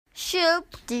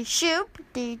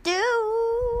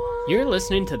Shoop-de-shoop-de-doo. You're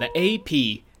listening to the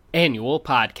AP Annual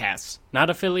Podcast, not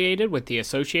affiliated with the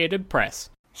Associated Press.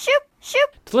 Shoop,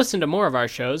 shoop. To listen to more of our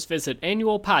shows, visit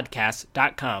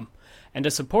annualpodcast.com. And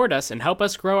to support us and help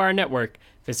us grow our network,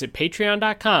 visit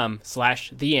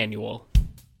patreon.com/theannual.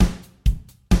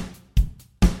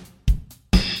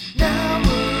 Now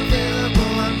we're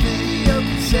available on video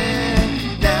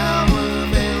cassette. Now we're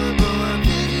available on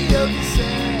video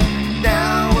cassette.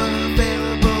 Now we're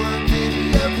available on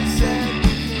video cassette.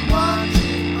 You can watch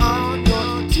it on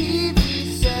your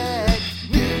TV set.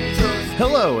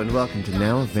 Hello and welcome to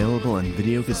Now Available on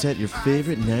Video Cassette, your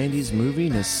favorite 90s movie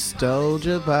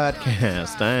nostalgia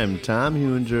podcast. I am Tom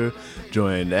Hewinger,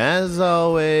 joined as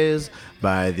always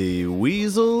by the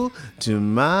weasel to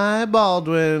my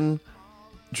Baldwin,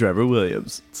 Trevor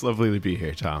Williams. It's lovely to be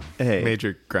here, Tom. Hey.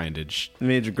 Major grindage.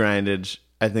 Major grindage.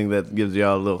 I think that gives you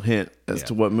all a little hint as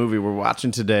to what movie we're watching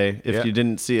today. If you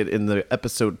didn't see it in the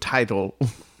episode title.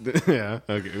 Yeah.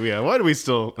 Okay. Yeah. Why do we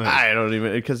still? I don't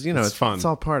even, because, you know, it's fun. It's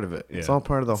all part of it. It's Yeah. all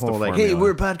part of the It's the whole, like, formula. hey,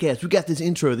 we're a podcast. We got this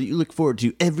intro that you look forward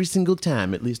to every single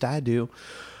time. At least I do.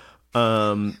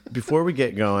 Before we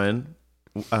get going,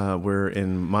 we're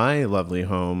in my lovely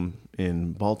home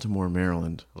in Baltimore,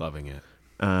 Maryland. Loving it.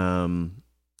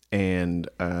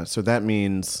 So that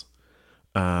means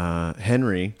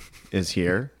Henry is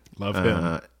here. Love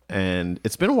him. And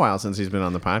it's been a while since he's been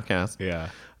on the podcast. Yeah.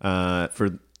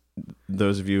 For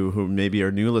those of you who maybe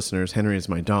are new listeners, Henry is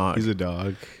my dog. He's a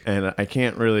dog. And I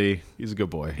can't really... He's a good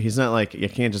boy. He's not like... You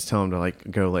can't just tell him to,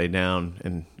 like, go lay down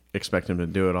and expect him to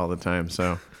do it all the time.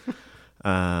 So...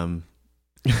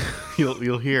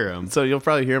 You'll hear him. So you'll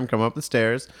probably hear him come up the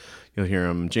stairs. You'll hear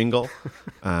him jingle.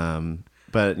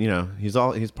 But, you know, he's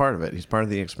part of it. He's part of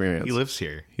the experience. He lives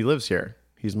here. He lives here.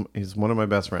 He's one of my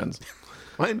best friends.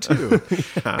 Mine too.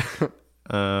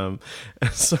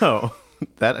 So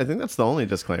that I think that's the only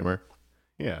disclaimer.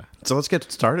 Yeah. So let's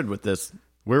get started with this.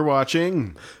 We're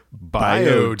watching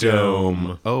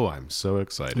Biodome. Oh, I'm so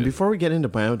excited. Before we get into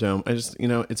Biodome, I just,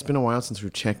 it's been a while since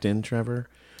we've checked in, Trevor.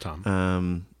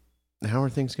 Tom. How are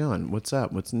things going? What's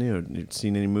up? What's new? You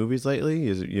seen any movies lately?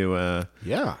 Is it you?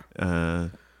 Yeah.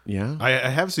 Yeah. I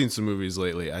have seen some movies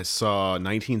lately. I saw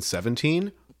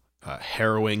 1917,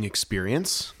 harrowing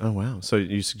experience. Oh wow! So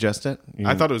you suggest it?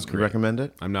 I thought it was You great. recommend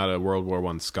it? I'm not a World War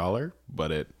I scholar,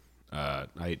 but I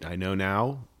know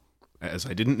now, as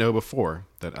I didn't know before,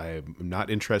 that I am not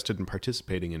interested in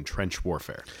participating in trench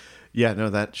warfare. Yeah. No,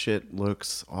 that shit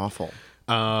looks awful.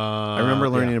 I remember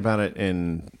learning about it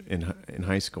in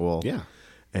high school. Yeah.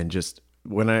 And just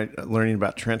learning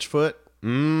about trench foot.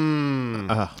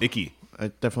 Icky. I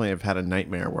definitely have had a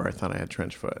nightmare where I thought I had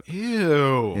trench foot.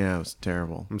 Ew. Yeah, it was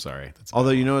terrible. I'm sorry. That's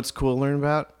Although, you know what's cool to learn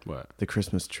about? what? The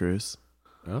Christmas truce.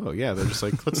 Oh yeah, they're just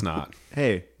like, let's not.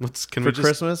 Hey, Can for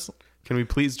Christmas, Can we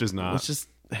please just not? let's just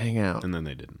hang out. And then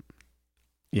they didn't.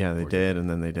 Yeah, they did, and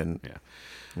then they didn't.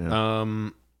 Yeah.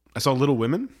 I saw Little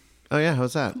Women. Oh yeah,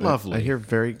 how's that? Lovely. I hear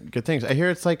very good things. I hear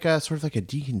it's like sort of like a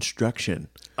deconstruction.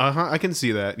 I can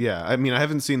see that. Yeah. I mean, I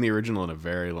haven't seen the original in a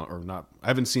very long, or not. I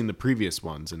haven't seen the previous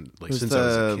ones Who's since I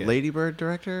was a the kid. Lady Bird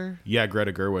director? Yeah,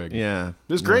 Greta Gerwig. Yeah, It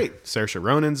was great. Saoirse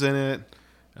Ronan's in it.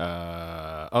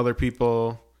 Other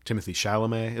people. Timothy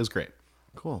Chalamet. It was great.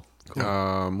 Cool.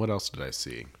 What else did I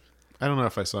see? I don't know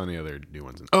if I saw any other new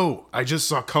ones. Oh, I just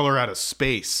saw Color Out of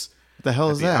Space. What the hell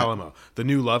At is the that? Alamo. The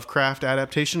new Lovecraft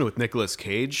adaptation with Nicolas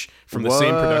Cage from the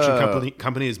same production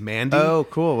company as Mandy. Oh,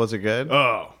 cool. Was it good?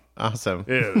 Oh, Awesome.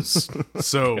 it was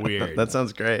so weird. That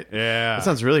sounds great. Yeah. That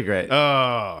sounds really great.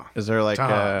 Oh. Is there like,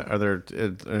 Tom. are there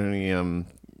any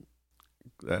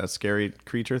scary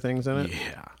creature things in it?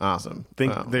 Yeah. Awesome.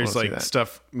 Think Oh, there's wanna see like that.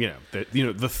 stuff,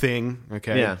 the Thing,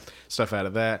 okay? Yeah. Stuff out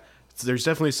of that. There's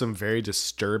definitely some very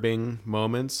disturbing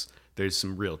moments. There's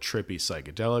some real trippy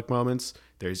psychedelic moments.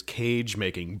 There's Cage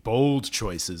making bold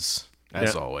choices,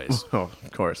 as Yeah. always. Oh,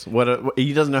 of course.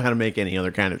 He doesn't know how to make any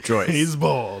other kind of choice. He's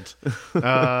bold.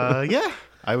 Yeah,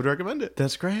 I would recommend it.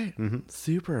 That's great.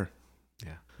 Super.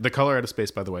 Yeah. The Color Out of Space,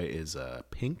 by the way, is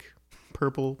pink,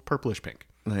 purplish pink.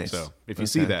 Nice. So if you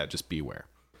see Okay. that, just beware.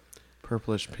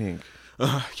 Purplish pink.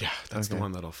 Yeah, that's the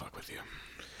one that'll fuck with you.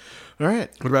 All right.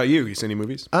 What about you? You see any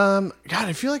movies? God,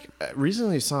 I feel like I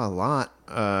recently saw a lot.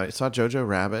 I saw Jojo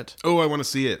Rabbit. Oh, I want to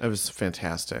see it. It was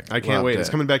fantastic. I can't Loved wait. it. It's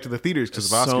coming back to the theaters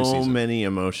because of Oscar So season. many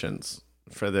emotions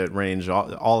for the range,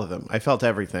 all of them. I felt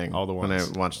everything All the when I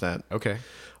ones. watched that. Okay,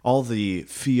 All the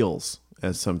feels,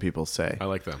 as some people say. I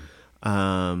like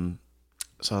them.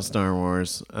 Saw Star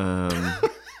Wars,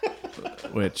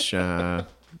 which Tom,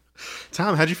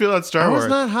 how'd you feel about Star I Wars? was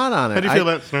not hot on it. How'd you feel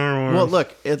about Star Wars? Well,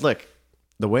 look,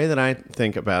 the way that I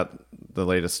think about the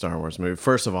latest Star Wars movie.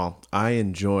 First of all, I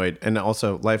enjoyed, and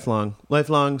also lifelong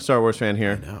Star Wars fan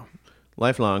here. No.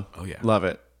 Lifelong. Oh, yeah. Love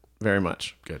it very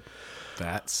much. Good.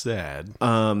 That said,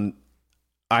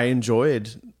 I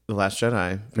enjoyed The Last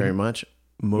Jedi very much.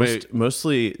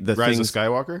 Mostly the Rise things. of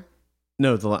Skywalker?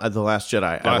 No, the Last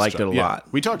Jedi. I liked it a lot.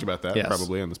 We talked about that Yes.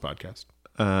 probably on this podcast.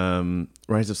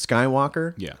 Rise of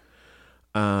Skywalker. Yeah.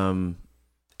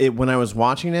 When I was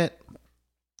watching it,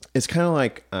 it's kind of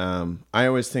like I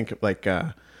always think like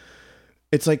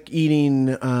it's like eating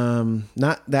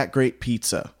not that great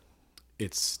pizza.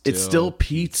 It's Still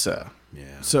pizza.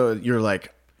 Yeah. So you're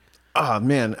like, oh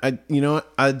man,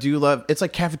 I do love. It's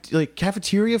like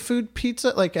cafeteria food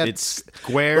pizza. Like It's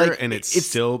square like, and it's it's-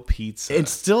 still pizza.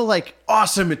 it's still like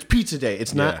awesome. It's pizza day.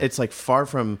 It's not. Yeah. It's like far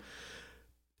from.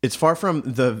 It's far from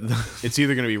the It's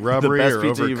either going to be rubbery best or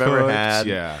pizza overcooked. you've ever had.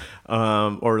 Yeah.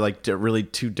 Or like really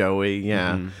too doughy.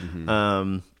 Yeah.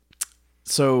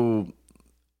 So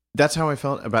that's how I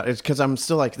felt about it, because I'm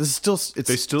still like, this is still, it's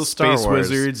They still Star space Wars.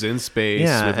 wizards in space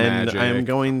Yeah, with and magic. I'm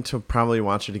going to probably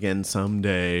watch it again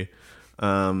someday.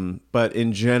 But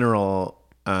in general,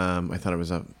 I thought it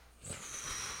was a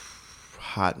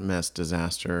hot mess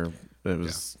disaster. It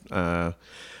was,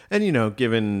 and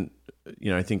given,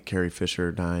 I think Carrie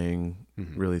Fisher dying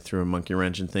really threw a monkey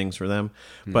wrench in things for them.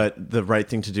 But the right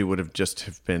thing to do would have just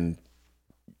have been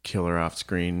kill her off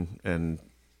screen and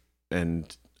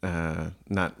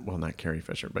not Carrie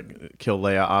Fisher, but kill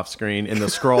Leia off screen in the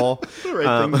scroll. The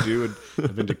right thing to do would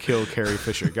have been to kill Carrie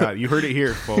Fisher. God, you heard it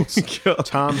here, folks.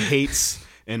 Tom hates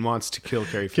and wants to kill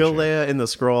Carrie Fisher. Kill Leia in the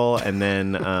scroll, and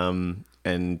then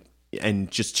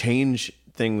and just change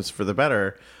things for the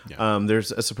better. Yeah.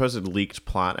 There's a supposed leaked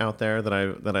plot out there that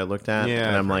I looked at, Yeah,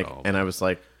 and I've I'm heard like, all and I was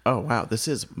like, oh wow, this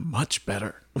is much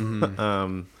better.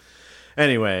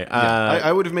 Anyway,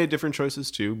 I would have made different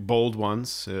choices too, bold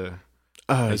ones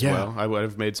as yeah. well. I would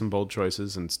have made some bold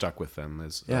choices and stuck with them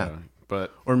as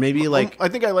but or maybe like I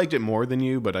think I liked it more than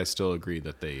you, but I still agree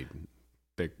that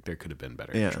there could have been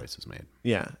better choices made.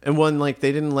 yeah, and one like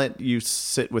they didn't let you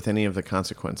sit with any of the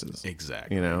consequences.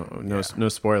 Exactly. No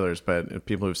spoilers, but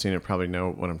people who've seen it probably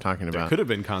know what I'm talking There about. could have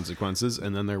been consequences,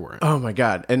 and then there weren't. Oh my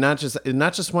god! And not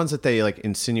just ones that they like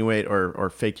insinuate or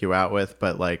fake you out with,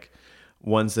 but like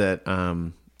ones that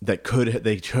that could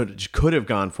have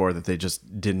gone for that they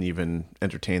just didn't even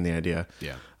entertain the idea.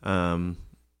 Yeah.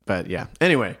 But yeah.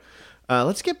 Anyway,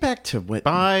 let's get back to what.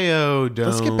 Biodome.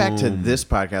 Let's get back to this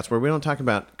podcast where we don't talk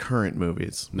about current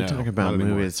movies. We No, talk not about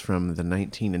anymore. movies from the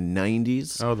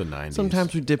 1990s. Oh, the 90s.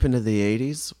 Sometimes we dip into the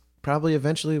 80s. Probably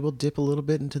eventually we'll dip a little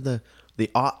bit into the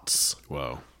aughts.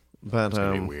 Whoa. But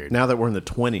gonna be weird. now that we're in the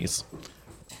 20s.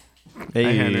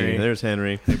 Hey, Henry. There's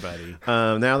Henry. Hey, buddy.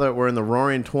 Now that we're in the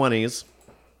roaring 20s,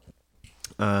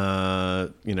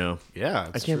 Yeah,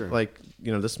 I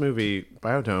can't this movie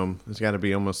Biodome has got to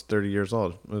be almost 30 years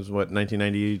old. It was what,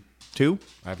 1992,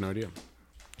 I have no idea.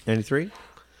 93?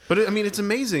 But it's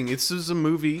amazing. This is a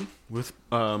movie with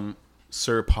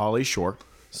Sir Pauly Shore,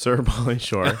 Sir Pauly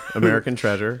Shore, American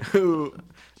Treasure. who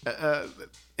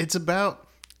it's about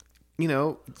the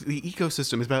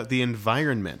ecosystem. It's about the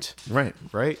environment, Right.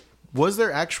 right? Was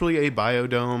there actually a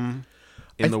biodome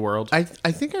in the world? I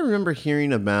think I remember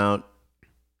hearing about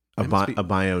a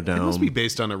biodome. It must be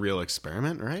based on a real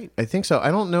experiment, right? I think so.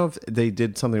 I don't know if they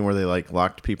did something where they like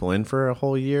locked people in for a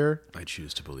whole year. I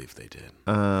choose to believe they did.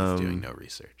 Doing no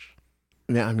research.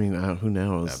 Yeah, I mean, who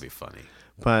knows? That'd be funny.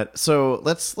 But so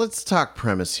let's talk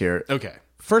premise here. Okay.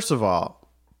 First of all,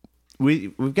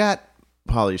 we've got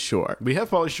Pauly Shore. We have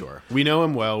Pauly Shore. We know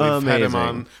him well.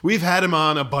 We've had him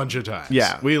on a bunch of times.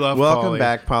 Yeah, We love Welcome Pauly.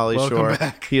 back, Pauly Welcome Shore.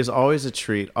 back. He is always a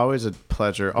treat, always a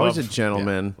pleasure, always a Love-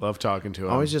 gentleman. yeah, love talking to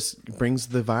him. Always just brings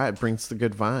the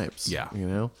good vibes. Yeah.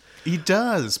 He He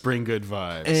does bring good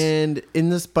vibes. And in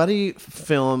this buddy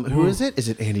film, who is it? Is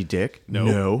it Andy Dick?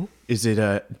 No. Is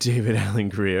it David Allen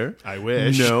Greer? I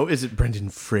wish. No. Is it Brendan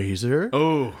Fraser?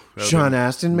 Oh, that Sean would've-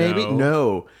 Astin, maybe? No.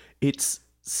 No. It's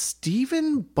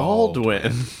Stephen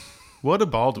Baldwin. What a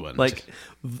Baldwin. Like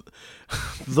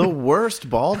the worst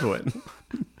Baldwin.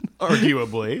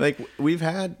 arguably. Like we've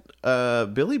had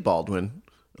Billy Baldwin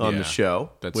on Yeah, the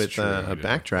show that's with true, a yeah,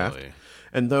 backdraft. Billy.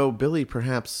 And though Billy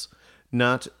perhaps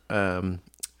not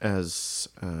as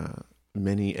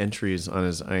many entries on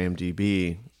his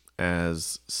IMDb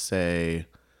as say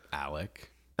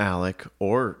Alec. Alec,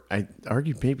 or I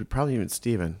argue maybe probably even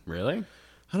Steven. Really?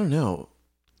 I don't know.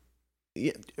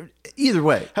 Yeah, either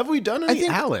way, Have we done any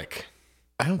Alec?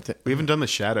 I don't think We haven't done The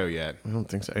Shadow yet. I don't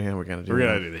think so. Yeah, we're gonna do. We're that.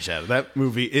 going to do The Shadow. That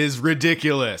movie is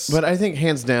ridiculous. But I think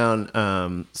hands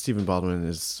down, Stephen Baldwin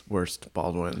is worst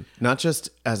Baldwin. Not just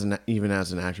even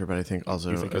as an actor, but I think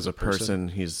also think as as a a person? person,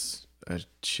 he's a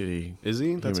shitty. Is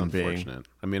he? That's human being. unfortunate.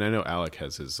 I mean, I know Alec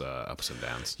has his ups and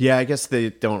downs. Yeah, I guess they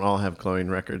don't all have glowing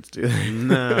records, do they?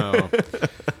 No.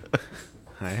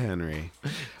 Hi, Henry.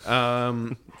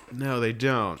 No, they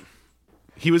don't.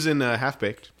 He was in Half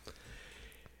Baked.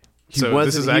 So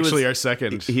this is actually our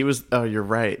second. He was. Oh, you're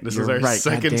right. This You're is our right.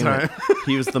 second God damn it. time.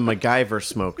 He was the MacGyver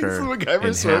smoker. He's the MacGyver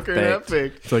in smoker in Half-Baked.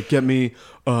 Half-Baked. It's like, get me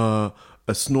a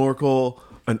snorkel,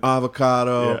 an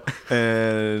avocado,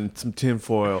 and some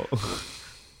tinfoil.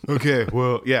 Okay,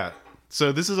 well, yeah.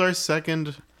 So this is our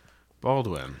second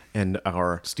Baldwin. And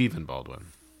our Stephen Baldwin.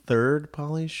 third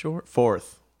Pauly Shore?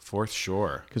 Fourth. Fourth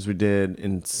Shore. Because we did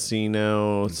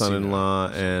Encino, Son-in-Law,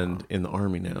 and In the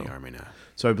Army Now. The Army Now.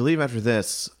 So I believe after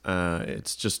this,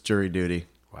 it's just jury duty.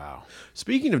 Wow.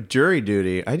 Speaking of jury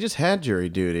duty, I just had jury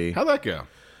duty. How'd that go?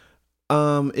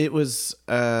 It was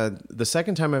the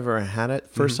second time I've ever had it.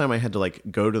 First time I had to like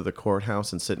go to the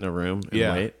courthouse and sit in a room and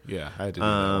wait. Yeah, I did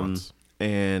that once.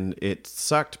 And it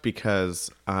sucked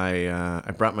because I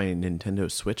brought my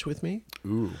Nintendo Switch with me.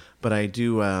 Ooh. But I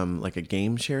do like a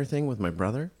game share thing with my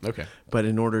brother. Okay. But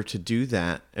in order to do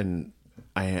that, and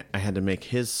I had to make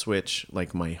his Switch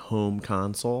like my home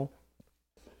console,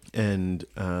 and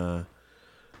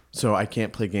so I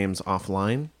can't play games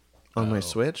offline on my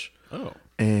Switch. Oh.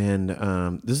 And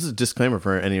this is a disclaimer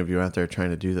for any of you out there trying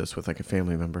to do this with like a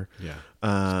family member.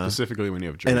 Yeah. Specifically when you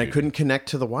have jury And I duty. couldn't connect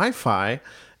to the Wi-Fi,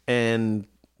 and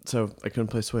so I couldn't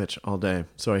play Switch all day.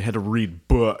 So I had to read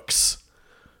books.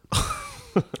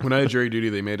 When I had jury duty,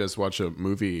 they made us watch a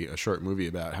short movie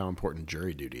about how important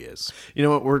jury duty is. You know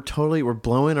what? We're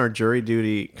blowing our jury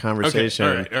duty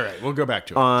conversation All right. We'll go back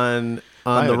to it. on the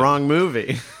Biodome. wrong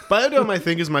movie. Biodome, I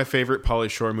think, is my favorite Pauly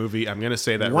Shore movie. I'm going to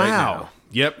say that Wow. right now.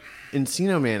 Yep.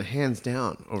 Encino Man, hands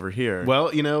down, over here.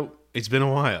 Well, it's been a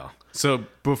while. So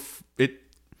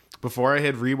before I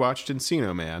had rewatched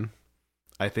Encino Man,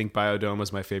 I think Biodome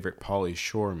was my favorite Pauly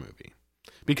Shore movie.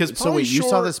 Because So wait, Pauly you saw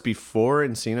Shore- this before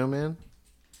Encino Man?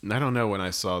 I don't know when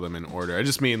I saw them in order. I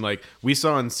just mean like we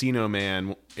saw Encino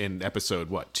Man in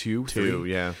episode two,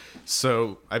 three? Yeah.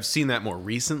 So I've seen that more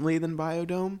recently than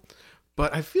Biodome,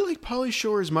 but I feel like Pauly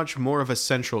Shore is much more of a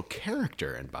central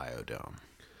character in Biodome.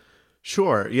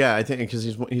 Sure. Yeah, I think because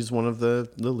he's one of the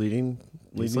leading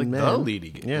He's like men. the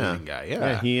leading guy.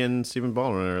 Yeah. He and Stephen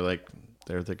Baldwin are like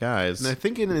they're the guys. And I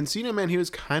think in Encino Man he was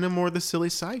kind of more the silly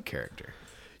side character.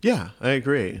 Yeah, I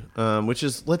agree. Which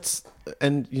is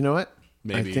and you know what?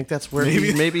 Maybe. I think that's where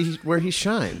where he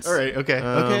shines. All right. Okay.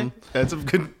 Okay. That's a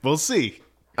good. We'll see.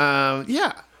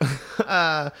 Yeah.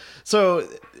 So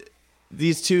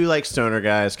these two like stoner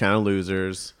guys, kind of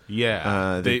losers.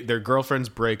 Yeah. Their girlfriends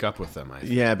break up with them. I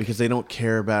think. Yeah, because they don't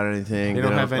care about anything. They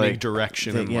don't have any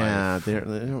direction in life.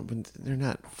 They're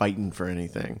not fighting for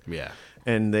anything. Yeah.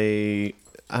 And they,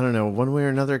 I don't know, one way or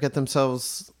another, get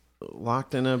themselves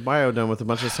locked in a biodome with a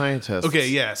bunch of scientists. Okay.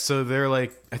 Yeah. So they're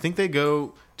like, I think they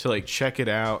go to like check it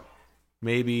out,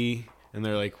 maybe, and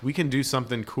they're like, we can do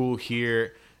something cool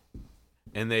here,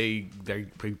 and they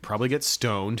probably get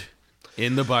stoned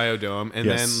in the biodome, and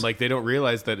Yes. then like they don't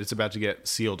realize that it's about to get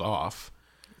sealed off,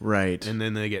 Right. and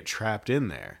then they get trapped in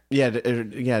there. Yeah.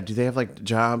 Do they have like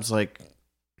jobs like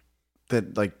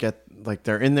that? Like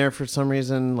they're in there for some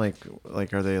reason. Like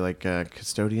are they like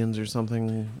custodians or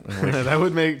something? Like, That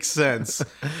would make sense.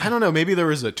 I don't know. Maybe there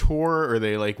was a tour, or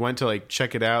they like went to like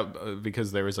check it out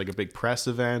because there was like a big press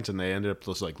event, and they ended up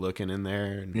just like looking in there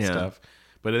and Yeah. stuff.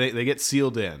 But they get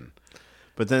sealed in.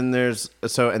 but then there's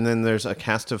a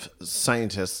cast of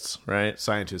scientists, right?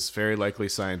 Scientists, very likely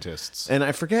scientists. And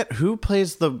I forget who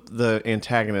plays the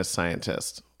antagonist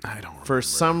scientist. I don't remember. For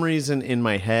some reason in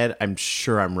my head, I'm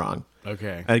sure I'm wrong.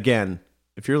 Okay. Again,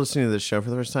 if you're listening to this show for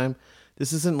the first time,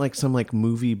 this isn't like some like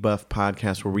movie buff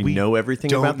podcast where we know everything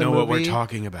don't about the know movie. what we're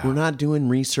talking about. We're not doing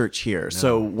research here.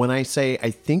 So when I say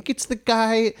I think it's the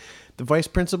guy, the vice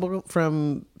principal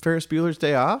from Ferris Bueller's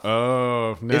Day Off.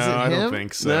 Oh, no, Is it I don't him?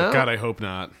 think so. No? God, I hope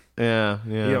not. Yeah.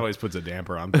 He always puts a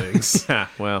damper on things.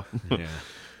 Well,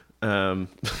 Yeah.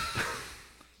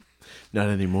 not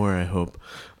anymore, I hope.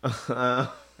 I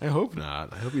hope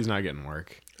not. I hope he's not getting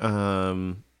work.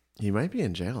 He might be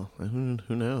in jail.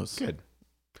 Who knows? Good.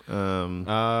 Um,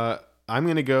 I'm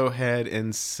going to go ahead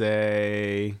and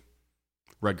say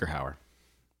Rutger Hauer.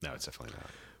 No, it's definitely not.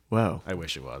 Whoa. I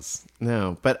wish it was.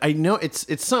 No, but I know it's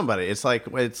somebody. It's like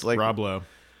Rob Lowe.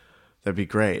 that'd be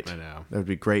great. I know. That would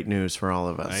be great news for all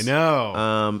of us. I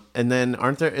know. And then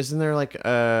isn't there like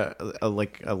a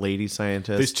lady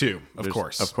scientist? There's two, of There's-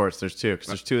 course. Of course, there's two because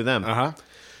there's two of them. Uh-huh.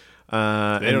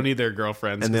 They don't need their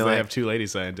girlfriends and because they they like- have two lady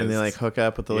scientists. And they like hook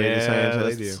up with the lady Yeah,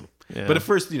 scientists. they do. Yeah. But at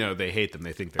first, they hate them.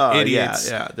 They think they're idiots.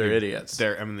 they're idiots.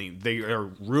 They are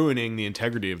ruining the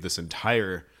integrity of this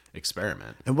entire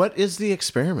experiment. And what is the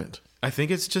experiment? I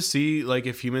think it's to see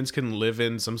if humans can live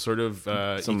in some sort of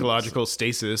ecological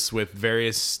stasis with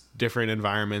various different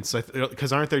environments.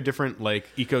 Because aren't there different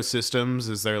ecosystems?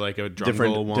 Is there a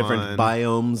jungle one? Different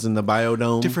biomes in the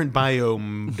biodome. Different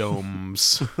biome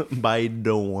domes.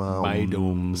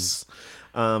 Biomes.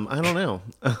 I don't know.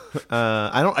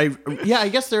 I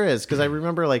guess there is, because I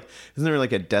remember isn't there a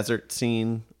desert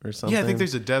scene or something? Yeah, I think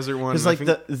there's a desert one. Because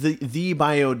the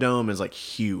biodome is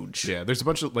huge. Yeah, there's a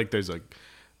bunch of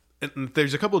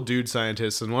there's a couple dude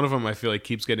scientists, and one of them I feel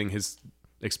keeps getting his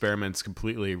experiments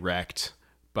completely wrecked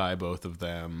by both of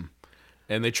them,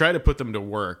 and they try to put them to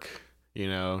work,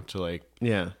 to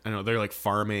yeah. I don't know, they're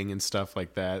farming and stuff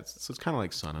like that. So it's kind of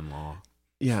like son-in-law.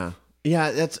 Yeah.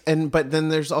 Yeah, but then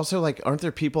there's also aren't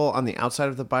there people on the outside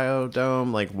of the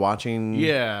biodome watching?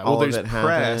 Yeah, all there's of it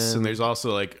press happen? and there's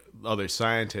also other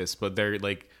scientists, but they're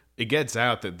it gets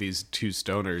out that these two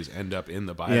stoners end up in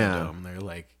the biodome.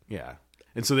 They're yeah,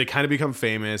 and so they kind of become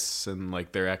famous, and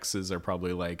their exes are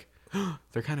probably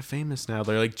they're kind of famous now.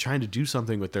 They're trying to do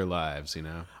something with their lives,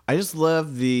 I just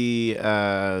love the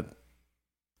I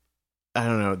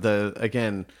don't know,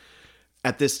 again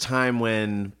at this time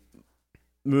when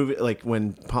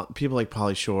when people like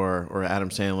Pauly Shore or Adam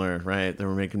Sandler, right, they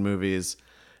were making movies,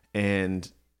 and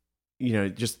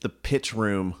just the pitch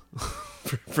room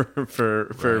for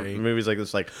Right. movies like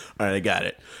this, all right, I got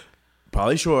it.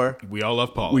 Pauly Shore, We all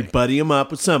love Pauly. we buddy him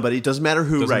up with somebody. It doesn't matter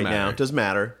who Doesn't right matter. now. Doesn't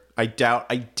matter. I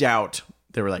doubt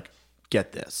they were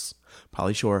get this.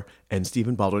 Pauly Shore and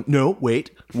Stephen Baldwin. No,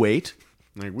 wait. we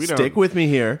Stick with me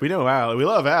here. We know Alec. We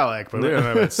love Alec, but we don't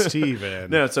know about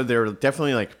Steven. No, so they were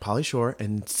definitely Pauly Shore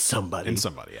and somebody. And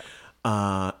somebody,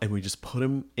 yeah. And we just put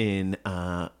him in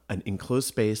an enclosed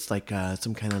space,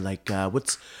 some kind of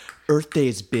what's Earth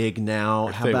Day's big now.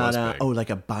 How Day about was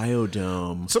big. a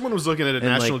biodome? Someone was looking at a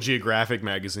National like- Geographic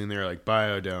magazine. They were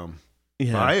biodome.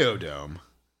 Yeah. Biodome.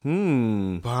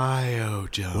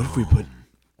 Biodome. What if we put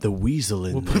the weasel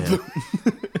in there?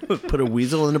 Put a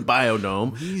weasel in a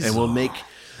biodome, and we'll make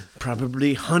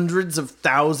probably hundreds of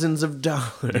thousands of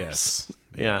dollars. Yes.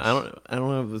 Yeah, I don't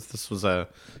know if this was a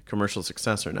commercial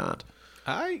success or not.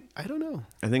 I don't know.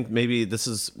 I think maybe this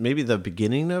is the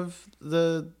beginning of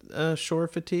the shore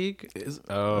fatigue.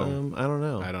 I don't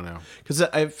know. I don't know. Because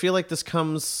I feel like this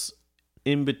comes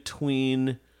in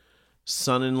between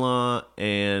Son-in-Law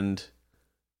and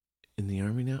In the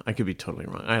Army Now. I could be totally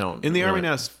wrong. I don't. In the Army really-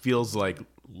 now feels like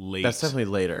late. That's definitely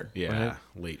later. yeah, right?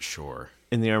 late shore.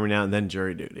 In the Army Now and then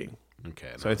Jury Duty.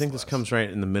 Okay. So I think this comes right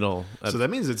in the middle. So that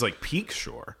means it's peak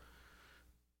shore.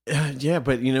 Yeah,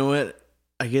 but you know what?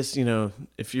 I guess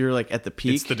if you're at the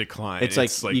peak, It's the decline. It's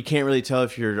like you can't really tell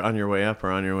if you're on your way up or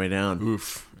on your way down.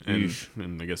 oof.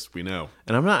 And I guess we know.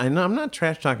 And I'm not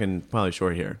trash talking Pauly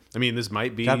Shore here. I mean, this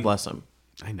might be. God bless him.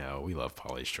 I know we love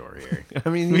Pauly Shore here. I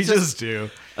mean, we he's just do.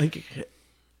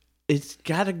 it's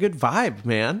got a good vibe,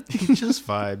 man. Just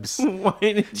vibes. Why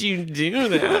did you do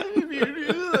that?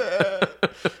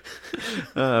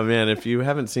 Oh man, if you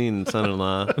haven't seen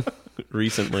Son-in-Law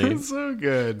recently, It's so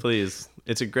good. please.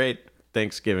 It's a great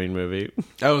Thanksgiving movie.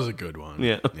 That was a good one.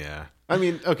 Yeah. Yeah. I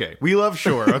mean, okay, we love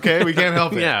Shore. Okay, we can't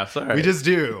help it. Yeah, sorry. we just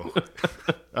do.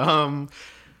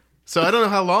 So I don't know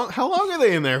how long. How long are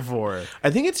they in there for? I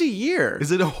think it's a year.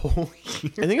 Is it a whole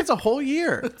year? I think it's a whole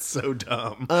year. That's so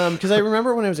dumb. Because I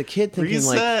remember when I was a kid thinking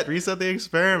Reset the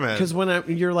experiment. because when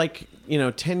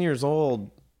you're 10 years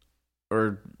old,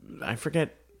 or I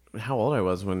forget how old I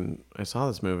was when I saw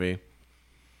this movie.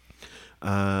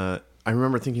 I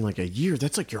remember thinking a year.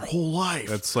 That's your whole life.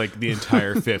 That's the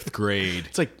entire fifth grade.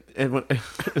 It's and when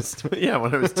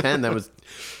when I was 10, that was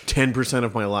 10%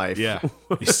 of my life. Yeah,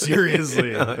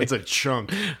 seriously, it's a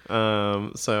chunk.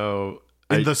 So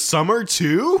In the summer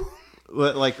too.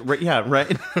 yeah,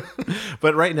 right.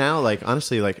 But right now,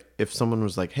 honestly, if someone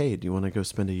was hey, do you want to go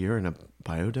spend a year in a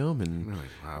biodome? And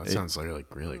Wow, that sounds really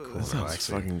cool. that sounds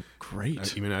fucking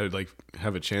great. I mean, I would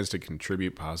have a chance to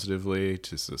contribute positively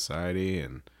to society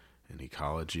and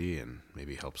ecology, and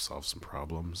maybe help solve some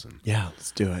problems. And Yeah,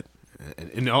 let's do it.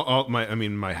 all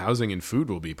my housing and food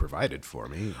will be provided for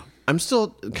me. I'm still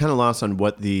kind of lost on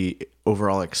what the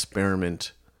overall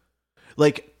experiment,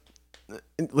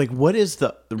 what is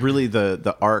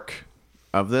the arc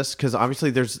of this? Because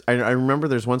obviously I remember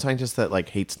there's one scientist that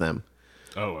hates them,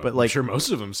 But I'm sure most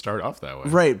of them start off that way.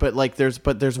 right? But there's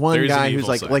one There's an guy who's evil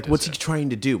what's he scientist, trying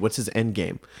to do? What's his end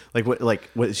game?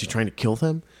 What is he trying to kill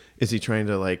them? Is he trying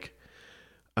to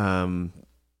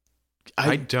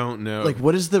I don't know.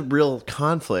 what is the real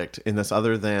conflict in this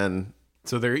other than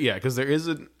So there, yeah, because there is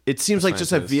a It seems like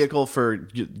just a Scientist. vehicle for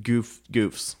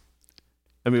goofs.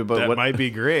 I mean, but that what might be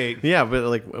great. Yeah, but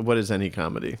like, what is any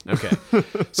comedy? Okay.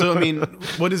 So I mean,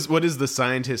 what is the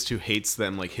scientist who hates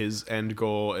them, like his end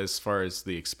goal as far as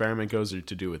the experiment goes, or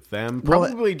to do with them? Well,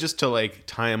 Probably just to like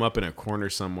tie him up in a corner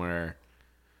somewhere.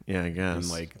 Yeah, I guess. And,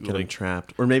 like, getting like-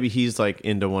 trapped, or maybe he's like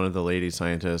into one of the lady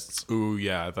scientists. Ooh,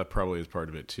 yeah, that probably is part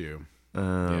of it too.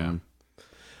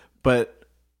 But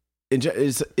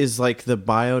is like the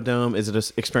biodome? Is it an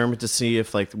experiment to see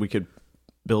if like we could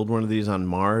build one of these on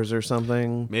Mars or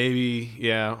something? Maybe,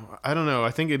 yeah. I don't know.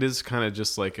 I think it is kind of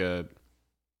just like a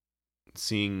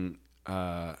seeing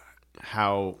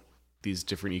how these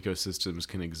different ecosystems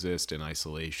can exist in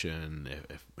isolation.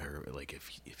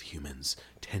 If humans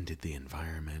tended the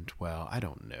environment, well, I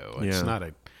don't know. It's Yeah. not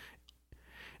a.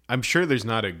 I'm sure there's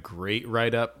not a great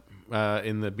write up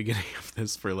in the beginning of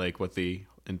this for like what the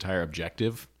entire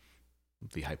objective,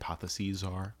 the hypotheses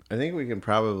are. I think we can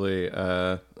probably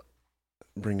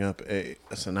bring up a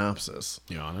synopsis.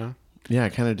 You know? Yeah, I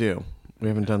kind of do. We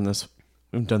haven't done this.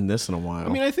 We haven't done this in a while. I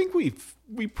mean, I think we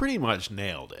pretty much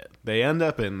nailed it. They end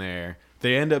up in there.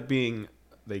 They end up being.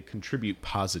 They contribute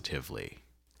positively,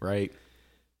 right?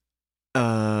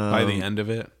 By the end of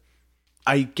it.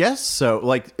 I guess so.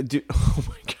 Like, oh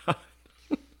my god.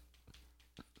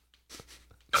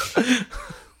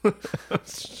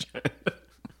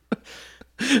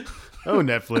 Oh,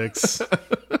 Netflix.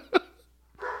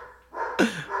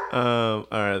 All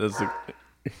right. That's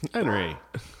Henry.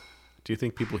 Do you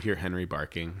think people hear Henry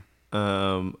barking?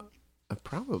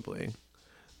 probably.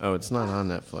 Oh, it's not on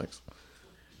Netflix.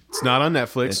 It's not on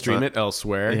Netflix. It's Stream not- it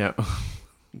elsewhere. Yeah.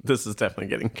 This is definitely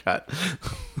getting cut.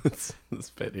 this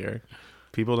bit here.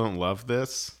 People don't love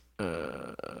this.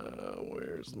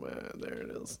 Where's my? There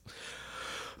it is.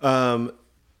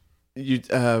 You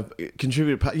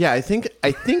contributed. Yeah, I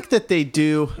think that they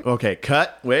do. Okay,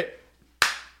 cut. Wait.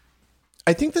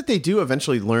 I think that they do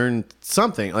eventually learn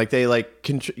something. Like they like,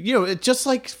 it's just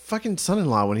like fucking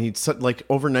son-in-law when he like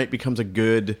overnight becomes a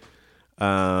good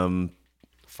farmer.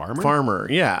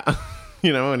 Yeah,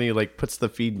 and he like puts the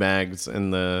feed bags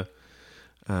in the.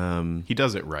 He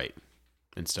does it right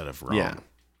instead of wrong. Yeah.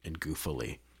 And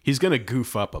goofily. He's gonna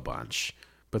goof up a bunch,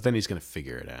 but then he's gonna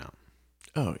figure it out.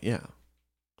 Oh yeah.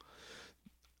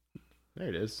 There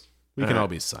it is. We can all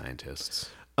be scientists.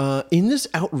 In this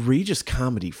outrageous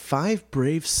comedy, 5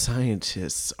 brave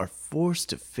scientists are forced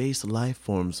to face life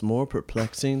forms more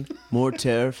perplexing, more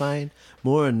terrifying,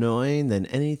 more annoying than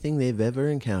anything they've ever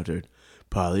encountered.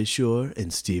 Pauly Shore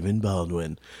and Stephen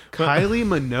Baldwin. Kylie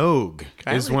Minogue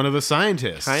is Kylie- one of the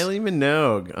scientists. Kylie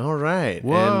Minogue. All right.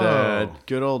 Whoa. And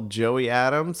good old Joey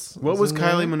Adams. What was in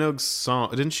Kylie there. Minogue's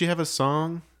song? Didn't she have a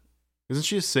song? Isn't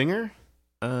she a singer?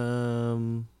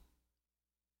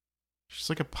 She's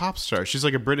like a pop star. She's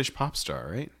like a British pop star,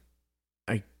 right?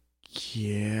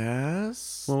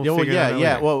 Yes. Well, we'll yeah, well, figure it yeah, out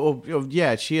yeah. later. Well,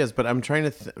 yeah, she is. But I'm trying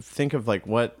to think of like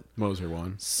what Moser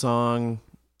one. song.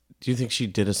 Do you think she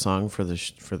did a song for the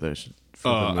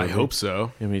I movie? hope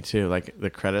so. Yeah, me too. Like the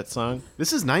credit song.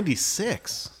 This is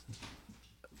 96.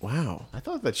 Wow. I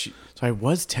thought that she. So I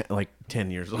was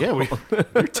 10 years old. Yeah, we're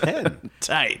 10.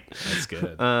 tight. That's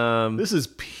good. This is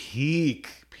peak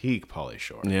Pauly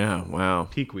Shore. Yeah. Wow.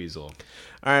 Peak Weasel.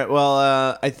 All right.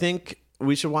 Well, I think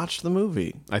we should watch the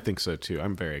movie. I think so too.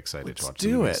 I'm very excited to watch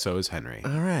do the movie. it. So is Henry.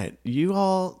 All right.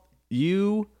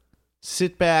 You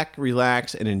sit back,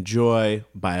 relax, and enjoy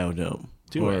Biodome.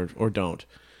 Or don't.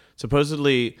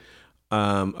 Supposedly,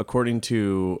 according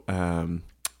to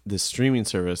this streaming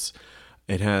service,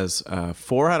 it has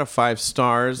 4 out of 5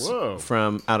 stars Whoa.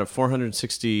 from out of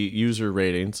 460 user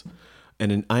ratings,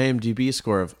 and an IMDb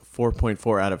score of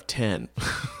 4.4 out of 10.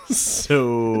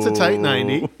 So It's a tight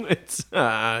 90. It's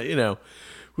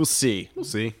we'll see.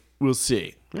 We'll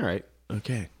see. All right.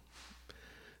 Okay.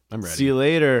 I'm ready. See you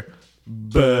later,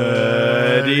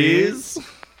 buddies.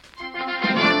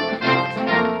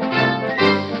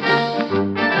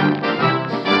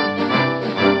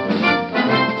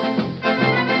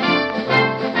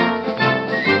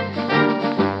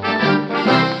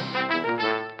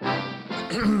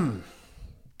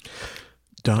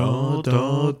 Da,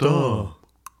 da, da.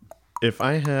 If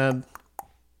I had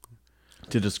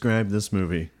to describe this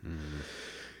movie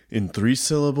in 3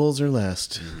 syllables or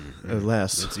less,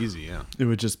 It's easy, yeah. it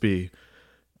would just be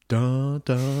da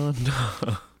da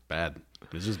da. Bad.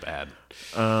 This is bad.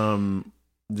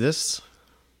 This.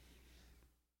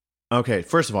 Okay,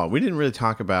 first of all, we didn't really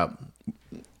talk about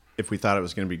if we thought it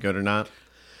was going to be good or not.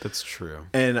 That's true.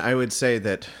 And I would say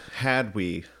that had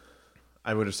we,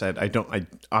 I would have said I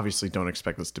obviously don't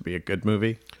expect this to be a good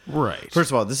movie. Right.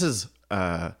 First of all, this is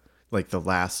like the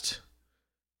last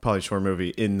Pauly Shore movie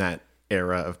in that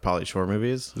era of Pauly Shore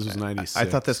movies. This was 96. I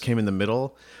thought this came in the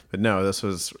middle, but no, this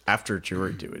was after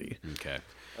Jury Duty. Okay.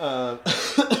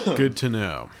 Good to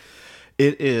know.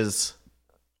 It is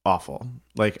awful.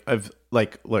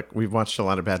 Look, we've watched a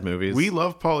lot of bad movies. We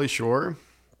love Pauly Shore,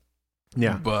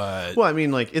 yeah. but Well, I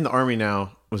mean, like In the Army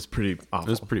Now was pretty awful.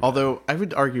 was pretty bad. Although I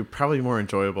would argue probably more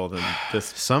enjoyable than this.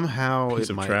 somehow Piece it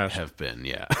of might trash. have been.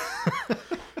 Yeah.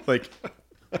 Like,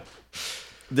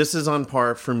 this is on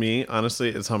par for me. Honestly,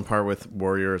 it's on par with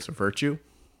Warrior as a Virtue.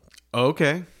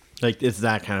 Okay. Like, it's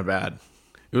that kind of bad.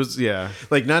 It was, yeah.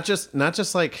 Like, not just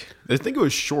like. I think it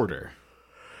was shorter.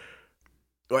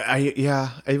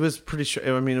 It was pretty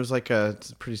sure. I mean, it was like a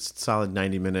pretty solid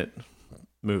 90-minute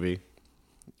movie.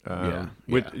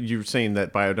 You were saying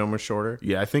that Biodome was shorter?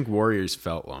 Yeah, I think Warriors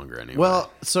felt longer anyway.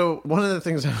 Well, so one of the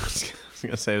things I was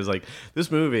going to say was like, this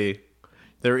movie,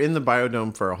 they're in the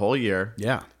Biodome for a whole year.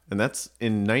 yeah. And that's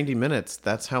in 90 minutes.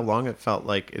 That's how long it felt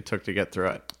like it took to get through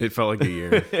it. It felt like a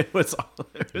year.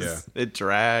 It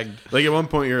dragged. Like at one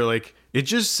point you're like, it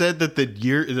just said that the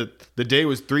day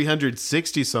was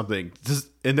 360 something.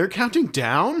 And they're counting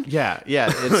down? Yeah.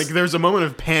 It's, Like there's a moment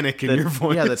of panic in your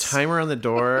voice. Yeah, the timer on the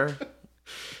door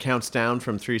counts down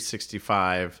from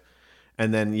 365.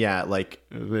 And then, like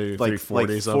 340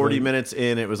 40 something. minutes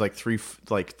in, it was like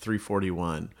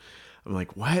 341. I'm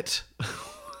like, what?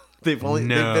 They've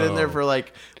been in there for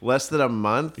like less than a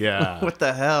month. Yeah. What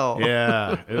the hell?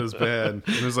 Yeah, it was bad.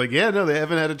 It was like, no, they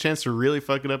haven't had a chance to really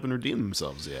fuck it up and redeem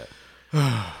themselves yet.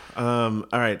 All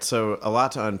right, so a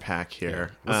lot to unpack here.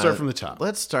 Let's start from the top.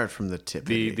 Let's start from the tip.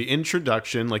 The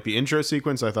introduction, like the intro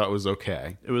sequence, I thought was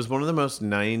okay. It was one of the most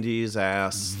 90s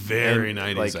ass, Very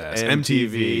 90s ass.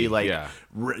 MTV, like yeah.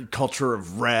 culture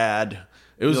of rad.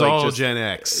 It was Like, all just Gen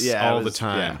X yeah, all it the was-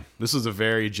 time. yeah. This was a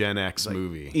very Gen X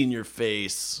movie. in your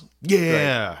face.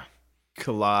 Yeah.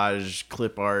 Collage,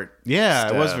 clip art. Yeah,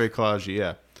 it was stuff. very collagey,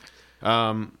 yeah.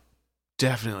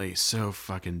 Definitely so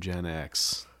fucking Gen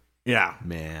X. Yeah.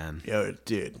 Man. Yo,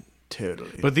 dude,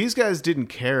 totally. But these guys didn't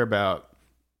care about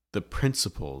the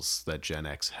principles that Gen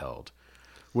X held,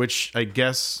 which I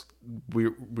guess we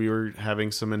were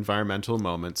having some environmental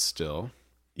moments still.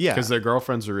 yeah, Because their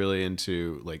girlfriends were really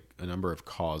into like a number of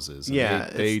causes. And Yeah,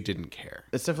 they didn't care.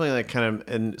 it's definitely like kind of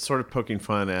and sort of poking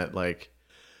fun at like,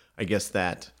 I guess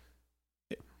that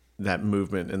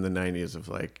movement in the 90s of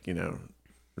like,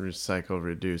 recycle,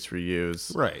 reduce,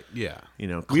 reuse. Right, yeah.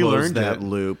 Close We learned that it.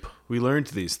 loop. We learned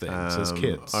these things as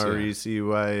kids. yeah.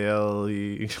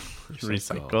 RECYLE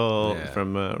recycle Yeah.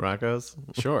 from Rocco's.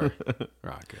 Sure.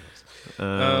 Rockos.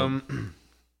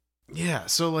 Yeah,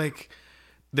 so like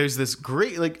there's this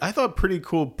great, like I thought pretty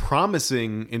cool,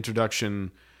 promising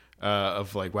introduction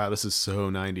of like, wow, this is so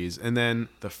 90s. And then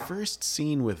the first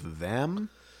scene with them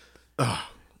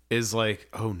is like,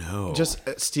 oh no. Just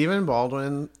Stephen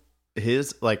Baldwin,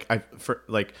 his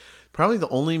probably the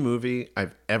only movie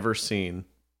I've ever seen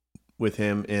with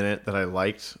him in it that I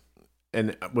liked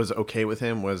and was okay with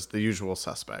him was The Usual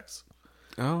Suspects.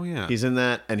 Oh yeah. He's in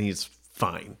that and he's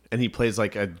fine. And he plays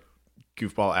like a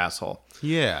goofball asshole.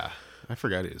 Yeah. I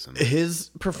forgot he was in it.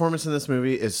 His performance in this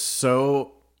movie is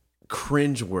so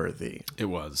cringeworthy It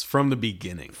was from the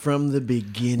beginning. from the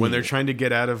beginning. When they're trying to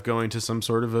get out of going to some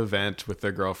sort of event with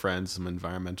their girlfriends, some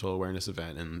environmental awareness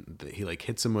event, and he like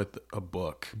hits him with a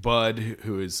book. Bud,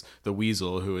 who is the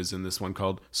weasel, who is in this one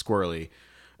called Squirrely,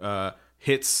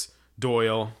 hits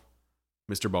Doyle,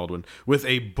 Mr. Baldwin, with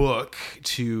a book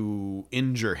to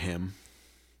injure him.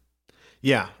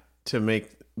 Yeah,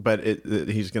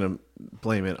 he's gonna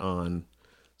blame it on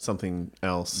something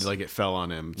else. Like it fell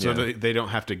on him, so Yeah. they don't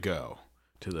have to go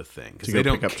to the thing To because go they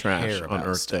don't pick up trash care on about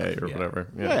Earth stuff. Day or Yeah. whatever.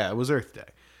 Yeah. Yeah, it was Earth Day.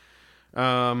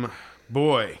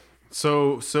 Boy,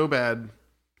 so bad.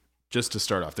 Just to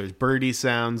start off, there's birdie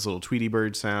sounds, little Tweety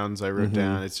bird sounds I wrote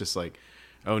down. It's just like,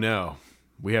 oh no,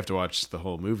 we have to watch the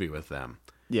whole movie with them.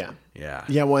 Yeah. Yeah.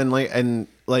 Yeah, well, and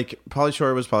Pauly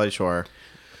Shore was Pauly Shore,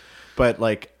 but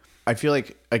like I feel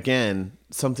like again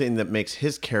something that makes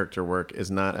his character work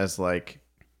is not as like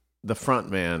the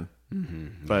front man,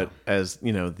 but as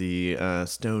the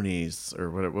Stonies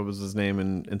or what was his name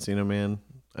in Encino Man?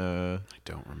 I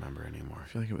don't remember anymore. I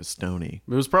feel like it was Stony.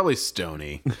 It was probably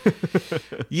Stony.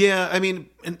 Yeah, I mean,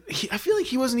 and I feel like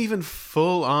he wasn't even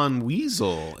full on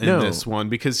Weasel in No. this one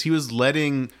because he was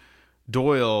letting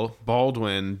Doyle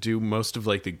Baldwin do most of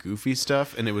like the goofy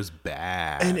stuff, and it was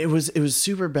bad. And it was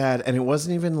super bad, and it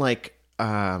wasn't even like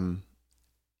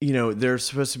they're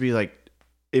supposed to be like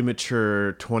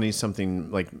immature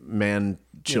 20-something like man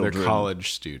children, they're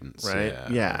college students, right?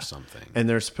 Yeah, or something. and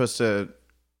they're supposed to.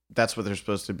 That's what they're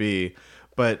supposed to be,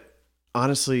 but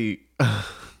honestly,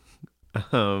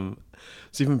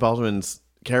 Stephen Baldwin's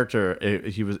character,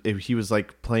 he was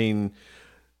like playing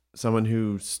someone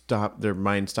who their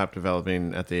mind stopped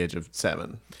developing at the age of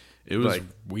 7. It was like,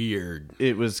 weird.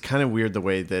 It was kind of weird the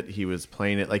way that he was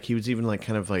playing it. Like he was even like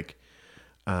kind of like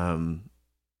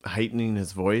heightening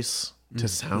his voice to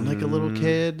sound like a little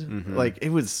kid. Mm-hmm. Like it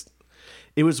was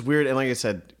weird, and like I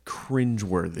said,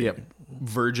 cringeworthy. Yep.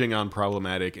 Verging on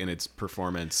problematic in its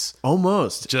performance,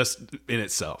 Almost. just in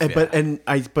itself.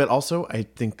 But also I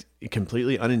think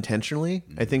completely unintentionally.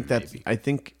 I think Maybe. I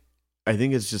think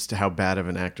it's just how bad of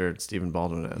an actor Stephen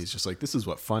Baldwin is. He's just like, this is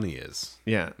what funny is.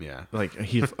 Yeah. Yeah. Like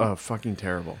he's fucking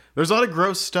terrible. There's a lot of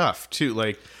gross stuff too.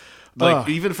 Like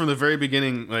even from the very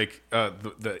beginning, like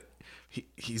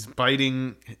he's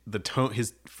biting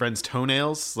his friend's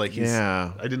toenails. Like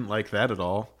Yeah. I didn't like that at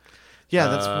all. Yeah,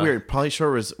 that's weird. Pauly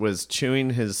Shore was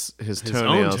chewing his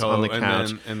toenails on the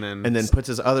couch, and then puts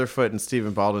his other foot in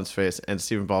Stephen Baldwin's face, and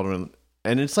Stephen Baldwin,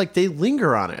 and it's like they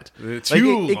linger on it. It's like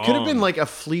too it could have been long. like a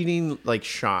fleeting like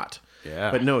shot.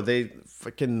 Yeah. But no, they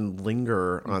fucking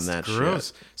linger on that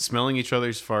gross. shit. Smelling each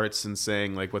other's farts and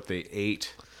saying like what they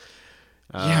ate.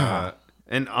 Yeah.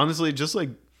 And honestly, just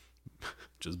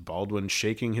Baldwin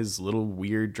shaking his little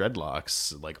weird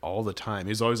dreadlocks like all the time.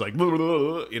 He's always like,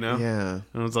 you know? Yeah.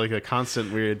 And it's like a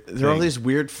constant weird There are all thing. these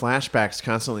weird flashbacks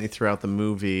constantly throughout the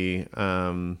movie.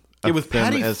 Yeah, of with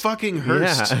them Patty fucking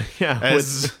Hearst Yeah,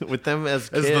 as- with them as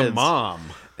as kids. the mom.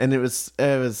 And it was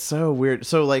so weird.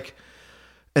 So like,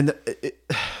 and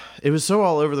it was so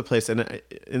all over the place. And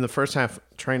in the first half,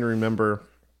 trying to remember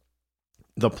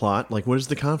the plot, like what is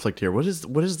the conflict here? What is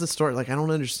the story? Like I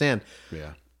don't understand.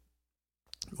 Yeah.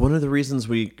 One of the reasons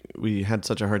we had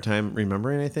such a hard time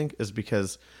remembering, I think, is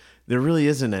because there really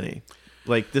isn't any.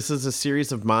 Like this is a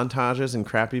series of montages and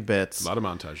crappy bits, A lot of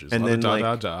montages. And a lot then, of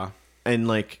like, da. and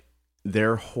like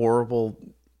they're horrible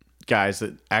guys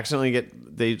that accidentally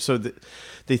they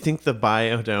think the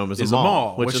biodome is Is a a mall,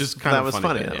 mall, which which is is kind that of was funny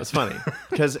funny. bit, That yeah. was funny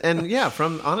because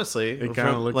from honestly, It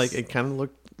kinda looks like it kind of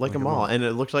looked like a mall, and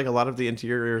it looked like a lot of the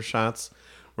interior shots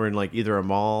were in like either a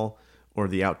mall or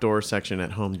the outdoor section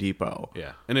at Home Depot.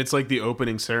 Yeah. And it's like the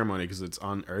opening ceremony because it's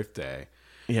on Earth Day.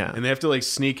 Yeah, And they have to like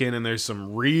sneak in, and there's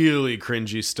some really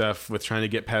cringy stuff with trying to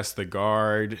get past the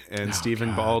guard and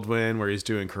Stephen Baldwin where he's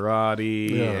doing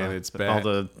karate, and it's bad.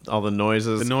 all the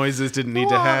noises. The noises didn't need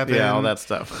to happen. Yeah, all that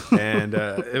stuff. And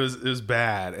it was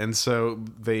bad. And so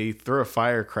they throw a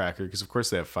firecracker because of course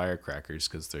they have firecrackers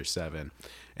because they're 7,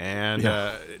 and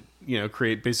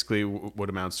create basically what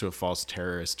amounts to a false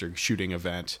terrorist or shooting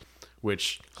event,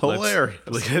 which Hilarious.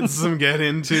 lets them get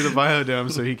into the biodome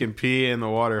so he can pee in the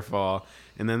waterfall,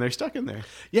 and then they're stuck in there.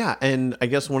 Yeah, and I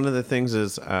guess one of the things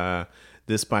is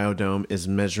this biodome is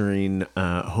measuring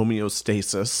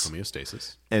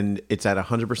homeostasis. And it's at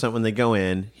 100% when they go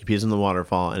in. He pees in the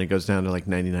waterfall, and it goes down to like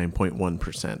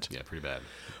 99.1%. Yeah, pretty bad.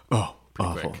 Oh, Pretty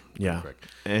awful. quick. Yeah. Pretty quick.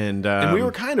 And we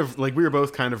were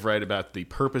both kind of right about the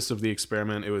purpose of the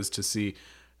experiment. It was to see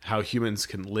how humans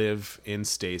can live in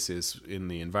stasis in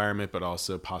the environment, but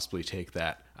also possibly take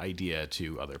that idea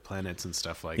to other planets and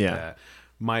stuff like Yeah. that.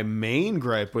 My main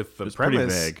gripe with the pretty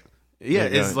premise, vague. yeah, Yeah,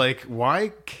 go is ahead. like,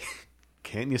 why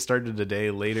can't you start it a day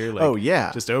later? Like, Oh,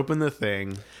 yeah. just open the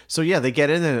thing. so yeah, they get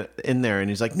in there, and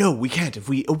he's like, "No, we can't. If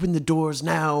we open the doors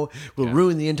now, we'll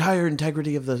ruin the entire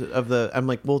integrity of the." I'm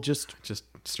like, "Well, just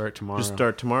Start tomorrow.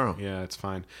 start tomorrow." Yeah, it's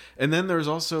fine. And then there's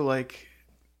also like,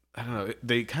 I don't know,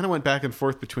 they kind of went back and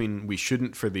forth between we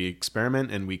shouldn't for the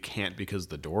experiment and we can't because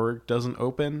the door doesn't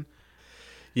open.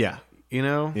 Yeah. You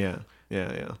know? Yeah.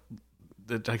 Yeah. Yeah.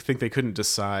 I think they couldn't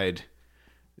decide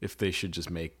if they should just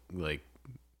make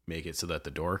it so that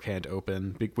the door can't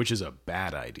open, which is a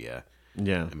bad idea.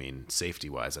 Yeah. I mean, safety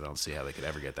wise, I don't see how they could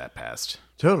ever get that passed.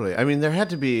 Totally. I mean, there had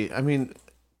to be. I mean,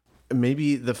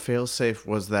 maybe the failsafe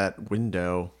was that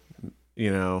window.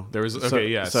 You know, There was so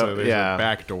there's a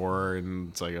back door, and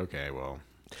it's like, okay, well,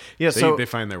 yeah. they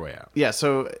find their way out. Yeah,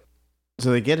 so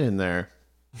they get in there,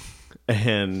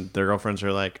 and their girlfriends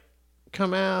are like,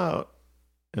 "Come out,"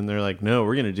 and they're like, "No,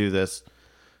 we're gonna do this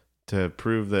to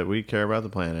prove that we care about the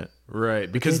planet."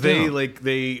 Right, because they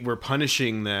they were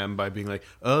punishing them by being like,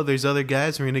 "Oh, there's other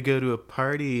guys. We're gonna go to a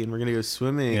party and we're gonna go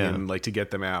swimming," Yeah. and like to get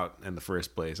them out in the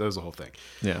first place. That was the whole thing.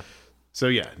 Yeah, So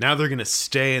yeah, now they're gonna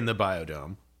stay in the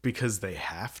biodome because they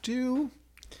have to.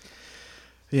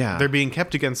 yeah, They're being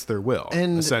kept against their will,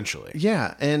 And- essentially.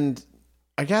 yeah. And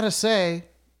I gotta say,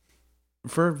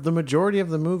 for the majority of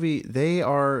the movie, they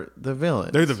are the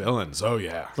villains. They're the villains. Oh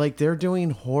yeah, like they're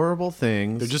doing horrible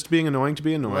things. they're just being annoying to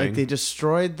be annoying. like they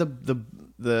destroyed the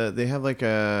they have like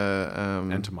a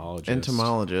entomologist.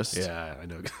 entomologist. Yeah, I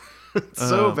know. It's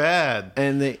so bad.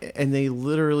 and they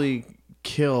literally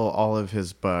kill all of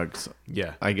his bugs.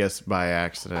 Yeah, I guess by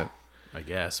accident. I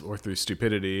guess, or through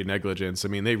stupidity, negligence. I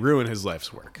mean, they ruin his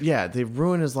life's work. Yeah, they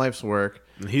ruin his life's work.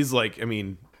 And he's like, I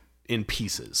mean, in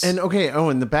pieces. And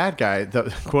and the bad guy,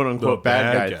 the quote unquote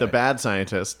bad bad guy, guy. the bad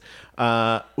scientist,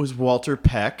 was Walter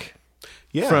Peck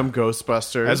from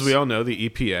Ghostbusters. As we all know, the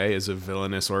EPA is a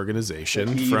villainous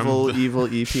organization evil from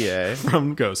EPA.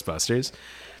 from Ghostbusters.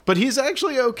 But he's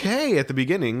actually okay at the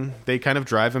beginning. They kind of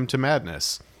drive him to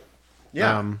madness.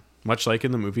 Yeah. Much like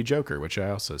in the movie Joker, which I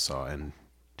also saw and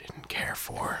didn't care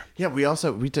for. Yeah, we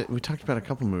talked about a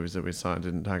couple movies that we saw and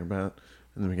didn't talk about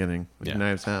in the beginning. Like Yeah.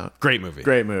 Knives Out. Great movie.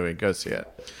 Great movie. Go see it.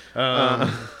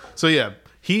 So yeah,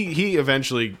 he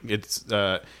eventually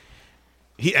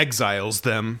he exiles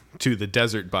them to the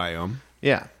desert biome.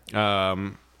 Yeah.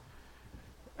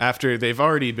 After they've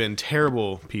already been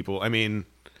terrible people. I mean,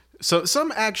 so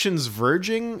some actions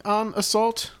verging on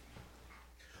assault.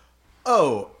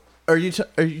 Oh, are you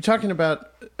talking about?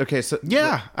 Okay, so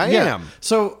Yeah, I am.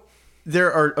 So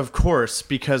there are, of course,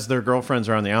 because their girlfriends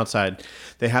are on the outside,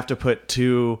 they have to put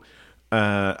two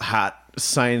hot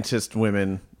scientist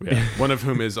women. Yeah. One of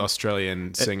whom is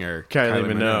Australian singer Kylie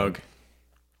Minogue.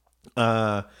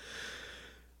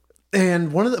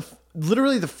 And one of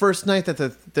literally the first night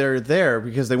that they're there,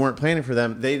 because they weren't planning for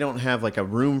them, they don't have like a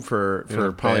room for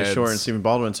Pauly Shore and Stephen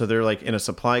Baldwin, so they're like in a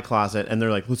supply closet, and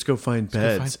they're like, let's go find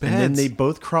beds. And then they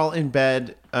both crawl in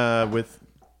bed with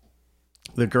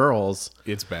the girls.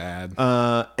 It's bad.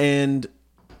 And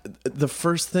the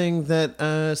first thing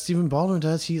that Stephen Baldwin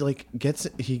does, he gets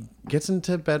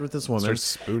into bed with this woman, Starts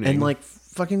spooning. and like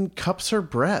fucking cups her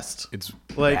breast. It's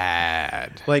like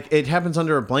bad. Like it happens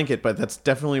under a blanket, but that's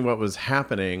definitely what was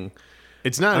happening.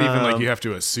 It's not even like you have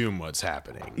to assume what's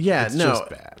happening. Yeah, it's no, just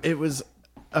bad. it was.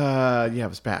 It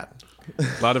was bad.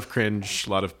 A lot of cringe, a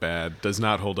lot of bad. Does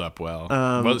not hold up well.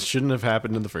 Well, it shouldn't have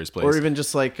happened in the first place. Or even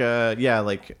just like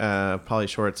Pauly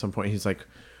Shore at some point, he's like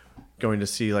going to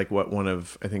see like what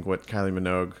Kylie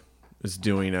Minogue is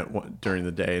doing during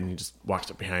the day, and he just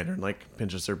walks up behind her and like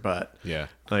pinches her butt. Yeah.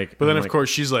 Like, But then, I'm of course,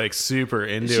 she's like super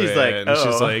into She's it. like, and oh.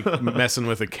 she's like messing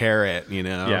with a carrot, you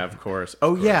know? yeah, of course.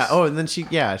 Oh, yeah. Oh, and then she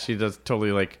does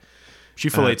totally like She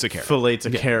fillets a carrot. Fillets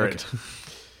a carrot.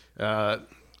 Okay.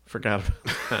 Forgot about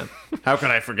that. How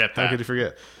could I forget that? How could you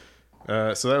forget?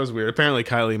 So that was weird. Apparently,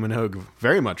 Kylie Minogue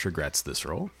very much regrets this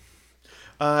role.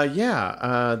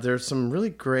 There's some really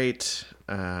great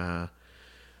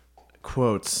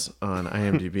quotes on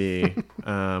IMDb.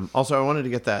 Also, I wanted to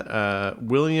get that.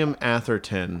 William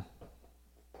Atherton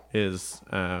is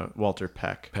Walter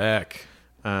Peck. Peck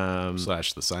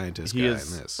slash the scientist He guy in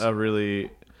is this.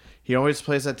 he always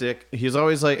plays that dick. He's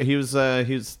always like he's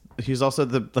also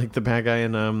the bad guy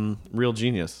in Real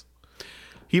Genius.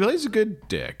 He plays a good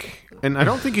dick, and I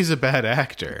don't think he's a bad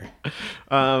actor.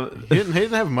 He didn't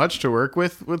have much to work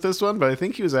with this one, but I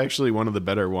think he was actually one of the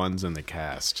better ones in the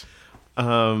cast.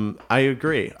 I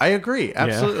agree.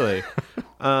 Absolutely.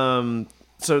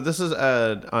 So this is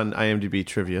on IMDb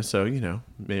trivia, so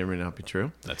may or may not be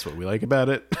true. That's what we like about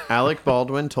it. Alec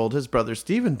Baldwin told his brother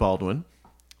Stephen Baldwin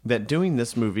that doing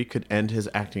this movie could end his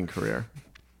acting career.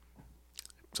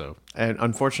 So, And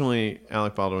unfortunately,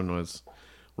 Alec Baldwin was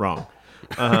wrong.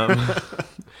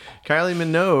 Kylie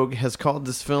Minogue has called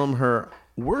this film her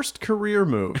worst career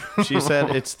move. She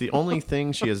said it's the only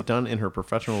thing she has done in her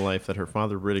professional life that her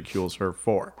father ridicules her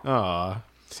for. aw,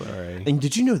 sorry. And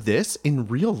did you know this? In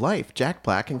real life, Jack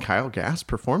Black and Kyle Gass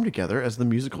performed together as the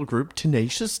musical group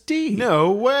Tenacious D.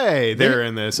 No way. They're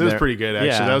in this. It was pretty good, actually.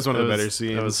 Yeah, that was one of the it better was-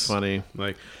 scenes. That was funny.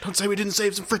 Like, don't say we didn't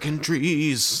save some freaking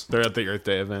trees. They're at the Earth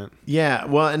Day event. Yeah,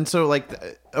 well, and so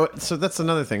so that's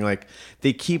another thing. Like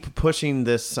they keep pushing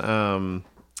this sort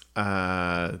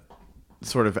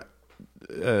of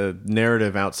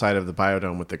narrative outside of the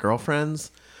biodome with the girlfriends.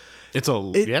 There's a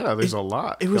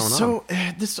lot. It was going on.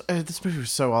 this movie was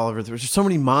so all over. There was just so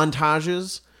many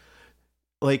montages.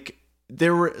 Like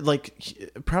there were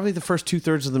probably the first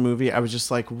 2/3 of the movie, I was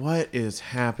just like, what is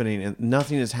happening? And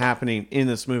nothing is happening in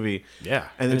this movie. Yeah,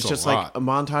 And then it's it's a just lot. like a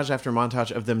montage after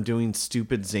montage of them doing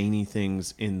stupid zany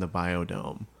things in the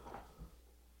biodome.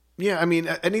 Yeah, I mean,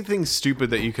 anything stupid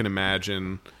that you can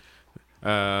imagine.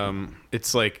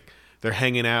 It's like they're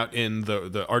hanging out in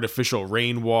the artificial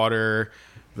rainwater.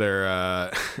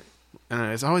 They're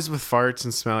it's always with farts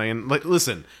and smelling. And like,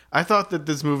 listen, I thought that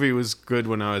this movie was good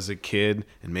when I was a kid,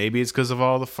 and maybe it's because of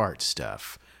all the fart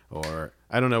stuff, or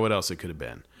I don't know what else it could have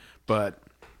been, but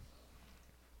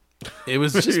it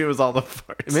was just Maybe it was all the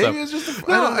farts. maybe it was just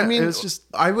No, I mean, it it was just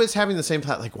I was having the same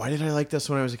thought. Like, why did I like this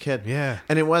when I was a kid? Yeah.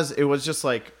 and it was just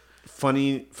like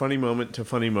funny moment to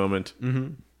funny moment.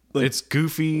 Mm-hmm. It's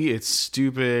goofy. It's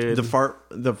stupid.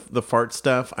 The fart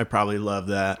stuff. I probably love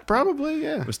that. Probably,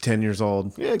 yeah. I was 10 years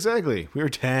old. Yeah, exactly. We were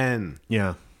 10.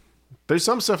 Yeah, There's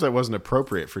some stuff that wasn't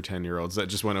appropriate for 10-year-olds that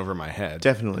just went over my head.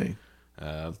 definitely.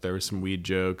 There were some weed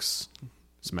jokes,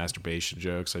 some masturbation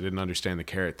jokes. I didn't understand the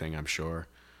carrot thing, I'm sure.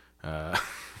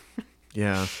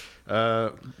 Yeah.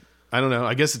 I don't know.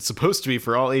 I guess it's supposed to be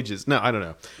for all ages. No, I don't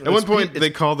know. At one point, they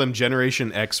call them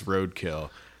Generation X Roadkill.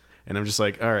 And I'm just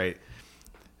like, all right.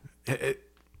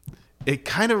 It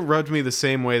kind of rubbed me the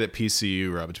same way that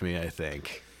PCU rubbed me, I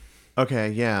think. Okay,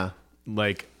 yeah.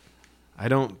 Like, I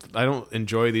don't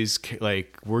enjoy these,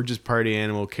 like, we're just party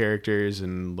animal characters,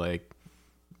 and, like,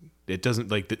 it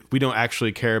doesn't, like, we don't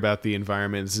actually care about the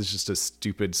environment. This is just a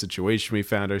stupid situation we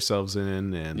found ourselves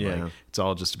in, and, like, it's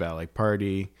all just about, like,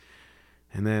 party.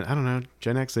 And then, I don't know,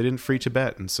 Gen X, they didn't free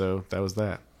Tibet, and so that was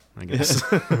that, I guess.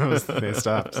 They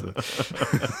stopped.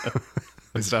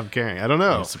 They stopped caring. I don't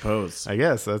know. I suppose. I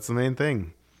guess that's the main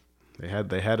thing. They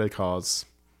had a cause,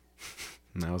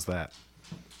 and that was that.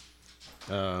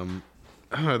 I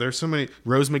don't know, there's so many.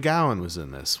 Rose McGowan was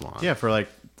in this one. Yeah, for like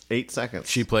 8 seconds.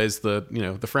 She plays the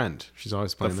friend. She's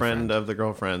always playing the friend of the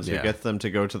girlfriends who Yeah. gets them to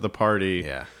go to the party.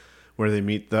 Yeah. Where they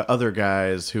meet the other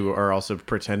guys who are also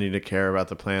pretending to care about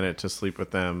the planet to sleep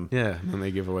with them. Yeah, and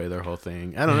they give away their whole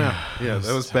thing. I don't know. Yeah,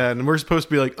 that was bad. And we're supposed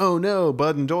to be like, oh no,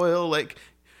 Bud and Doyle, like,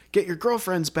 get your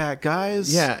girlfriends back,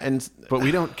 guys. Yeah, but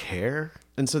we don't care.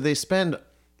 And so they spend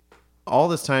all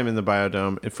this time in the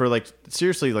biodome and for like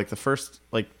seriously like the first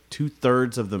like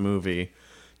 2/3 of the movie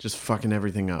just fucking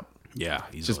everything up. Yeah,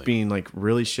 easily. Just being like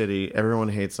really shitty. Everyone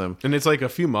hates them. And it's like a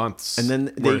few months and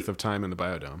then worth of time in the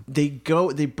biodome.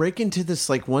 They break into this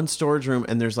like one storage room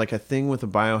and there's like a thing with a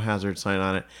biohazard sign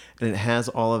on it and it has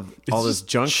all this just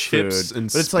junk chips food. and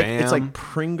But it's Spam. like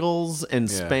Pringles and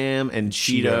Yeah. Spam and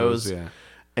Cheetos. Yeah.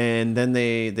 And then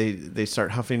they start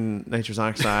huffing nitrous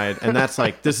oxide, and that's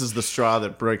like this is the straw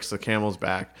that breaks the camel's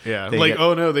back. Yeah, They like, get-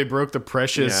 oh no, they broke the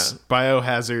precious Yeah.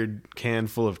 biohazard can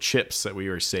full of chips that we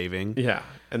were saving. yeah,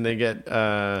 and they get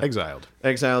Exiled.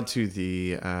 exiled to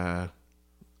the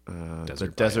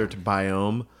desert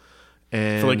biome,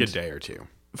 and For like a day or two.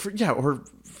 or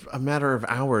a matter of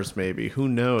hours, maybe. Who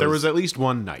knows? There was at least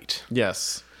one night.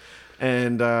 yes,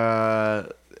 and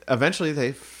eventually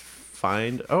they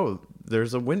find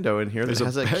there's a window in here There's that a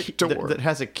has a back key, door. that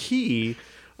has a key.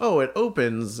 Oh, it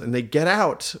opens, and they get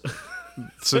out.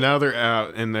 So now they're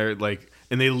out and they're like,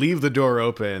 and they leave the door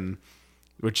open,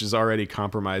 which is already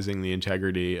compromising the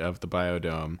integrity of the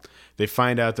biodome. They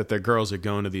find out that their girls are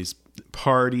going to these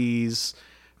parties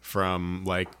from,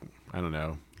 like, I don't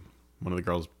know, one of the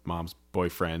girls' mom's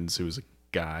boyfriends who was a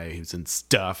guy who's in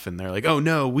stuff, and they're like, oh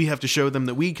no, we have to show them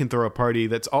that we can throw a party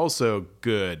that's also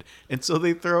good. And so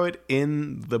they throw it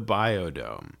in the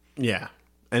biodome. Yeah,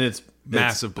 and it's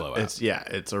Massive blowout. It's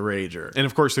a rager. And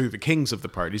of course, they're the kings of the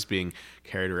parties, being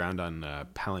carried around on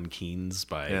palanquins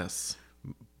by Yes,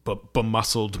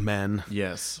 bemuscled men.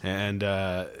 yes, And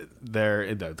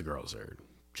the girls are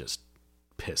just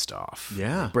pissed off.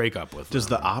 Yeah. They break up with does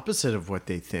them. the opposite of what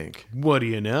they think. What do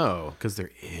you know? Because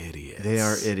they're idiots. They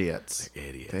are idiots. They're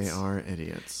idiots. They are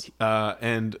idiots.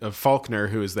 And Faulkner,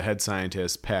 who is the head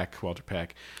scientist, Walter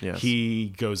Peck, Yes.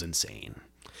 he goes insane.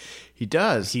 He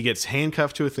does. He gets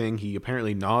handcuffed to a thing. He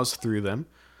apparently gnaws through them.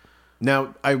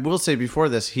 Now, I will say before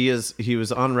this, he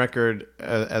was on record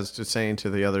as to saying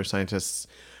to the other scientists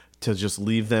to just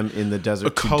leave them in the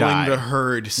desert to Culling die. the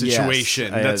herd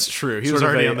situation. Yes, That's true. He sort was of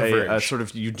already a- on the a- verge. A sort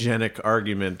of eugenic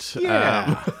argument.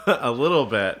 Yeah. A little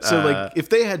bit. So, like, if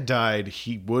they had died,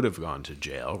 he would have gone to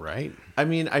jail, right? I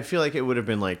mean, I feel like it would have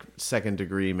been like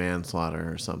 2nd-degree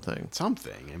manslaughter or something.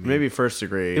 Something. I mean, Maybe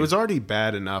 1st-degree. it was already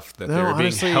bad enough that No, they were being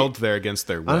honestly- held there against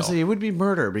their will. Honestly, it would be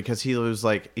murder because he was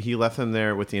like he left them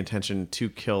there with the intention to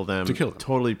kill them. To kill them.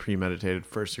 Totally premeditated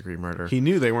 1st-degree murder. He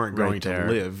knew they weren't going Right to there.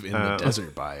 live in the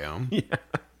desert biome.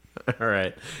 All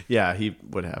right. Yeah, he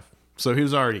would have. So he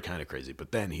was already kind of crazy,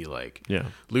 but then he Yeah.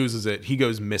 loses it. He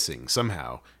goes missing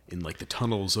somehow in like the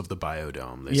tunnels of the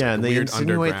biodome. There's Yeah, like and a they weird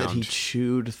insinuate that he underground-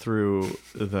 chewed through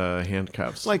the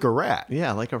handcuffs. like a rat.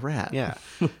 yeah, like a rat. Yeah.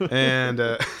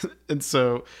 And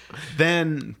so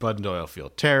then Bud and Doyle feel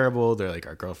terrible. They're like,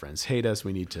 our girlfriends hate us.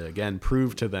 We need to again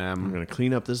prove to them. I'm gonna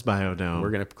clean up this biodome.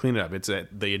 We're gonna clean it up. It's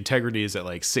at the integrity is at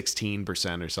like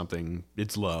 16% or something.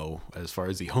 It's low as far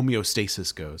as the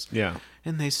homeostasis goes. Yeah.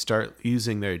 and they start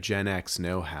using their Gen X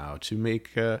know-how to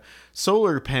make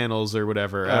solar panels or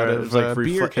whatever out of like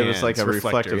beer cans. it was like a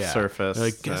reflector, reflective surface.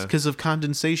 Like, because of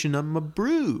condensation on my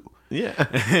brew. Yeah.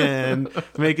 And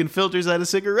making filters out of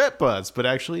cigarette butts, but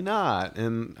actually not.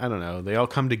 And I don't know. They all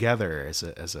come together as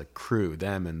a crew.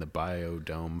 Them and the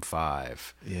Biodome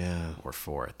 5. Yeah. Or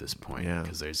 4 at this point. Yeah.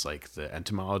 Because there's like the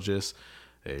entomologist,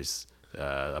 there's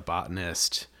a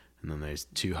botanist, and then there's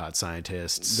 2 hot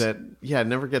scientists. That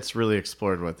never gets really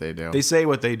explored what they do. They say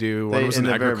what they do. One was in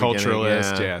an the very agriculturalist.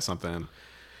 beginning, Yeah, something.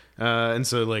 And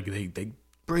so like they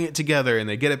bring it together and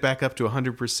they get it back up to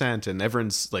 100%, and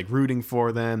everyone's like rooting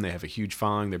for them. They have a huge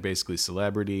following. They're basically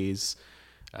celebrities.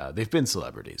 They've been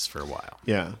celebrities for a while.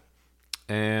 Yeah.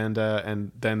 And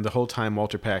then the whole time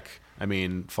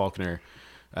Faulkner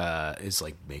is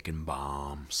like making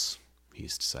bombs.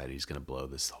 He's decided he's going to blow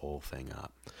this whole thing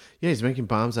up. Yeah, he's making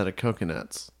bombs out of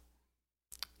coconuts.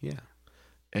 Yeah.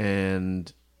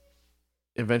 And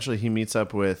eventually he meets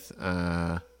up with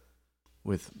Bud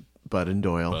and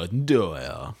Doyle. Bud and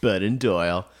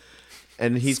Doyle.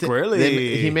 And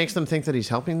he makes them think that he's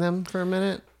helping them for a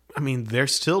minute. I mean, they're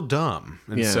still dumb.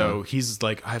 And Yeah. so he's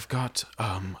like, I've got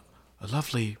a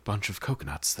lovely bunch of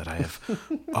coconuts that I have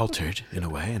altered in a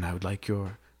way, and I would like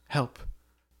your help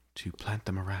to plant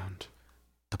them around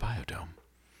the biodome.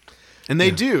 And they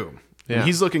do. Yeah. And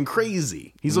he's looking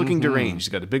crazy. He's looking deranged. He's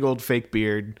got a big old fake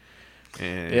beard.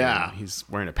 And he's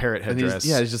wearing a parrot And headdress.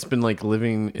 he's just been like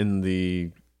living in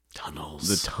the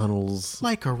tunnels. tunnels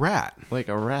Like a rat. like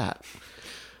a rat.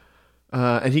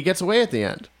 And he gets away at the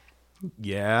end.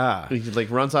 Yeah. He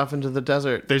like runs off into the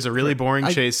desert. There's a really boring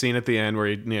chase scene at the end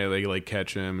where they like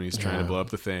catch him and he's trying to blow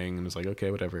up the thing, and it's like,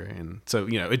 okay, whatever. And so,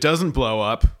 it doesn't blow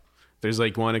up. There's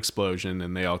like one explosion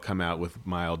and they all come out with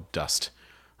mild dust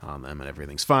on them and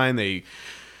everything's fine. They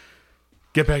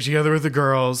get back together with the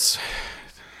girls.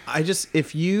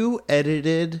 If you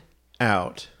edited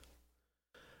out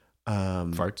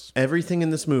Farts. everything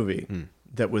in this movie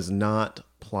that was not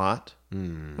plot,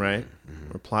 right?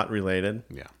 Or plot related,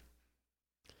 Yeah.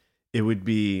 it would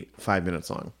be 5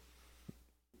 minutes long.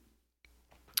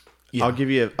 Yeah. I'll give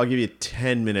you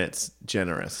 10 minutes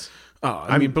generous. Oh,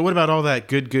 I mean, but what about all that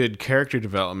good character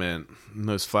development and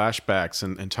those flashbacks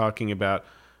and talking about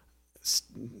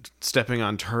stepping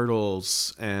on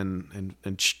turtles and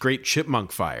great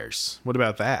chipmunk fires? What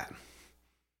about that?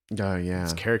 Oh yeah.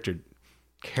 It's character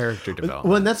development.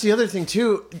 Well, and that's the other thing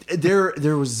too.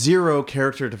 There was zero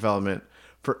character development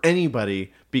for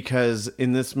anybody, because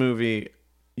in this movie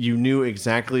you knew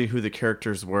exactly who the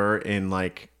characters were in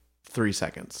like 3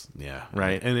 seconds. Yeah.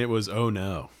 Right. And it was, oh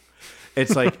no.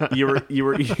 It's like you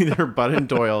were either Bud and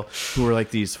Doyle, who were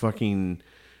like these fucking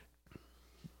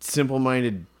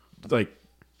simple-minded, like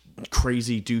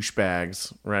crazy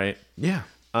douchebags, right? Yeah.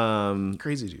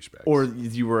 Crazy douchebags. Or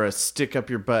you were a stick up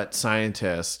your butt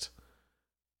scientist,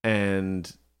 and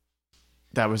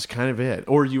that was kind of it.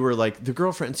 Or you were like the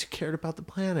girlfriends who cared about the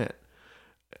planet,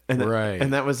 and right.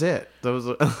 and that was it.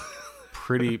 Those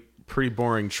pretty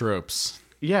boring tropes.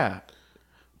 yeah.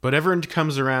 But everyone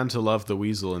comes around to love the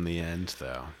weasel in the end,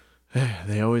 though.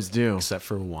 They always do. Except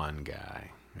for one guy.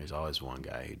 There's always one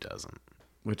guy who doesn't.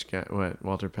 Which guy? What?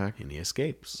 Walter Peck? And he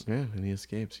escapes. Yeah, and he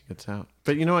escapes. He gets out.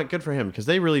 But you know what? Good for him, because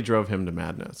they really drove him to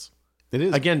madness. It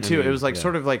is. Again, too, I mean, it was like yeah.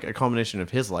 sort of like a culmination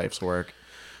of his life's work,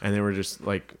 and they were just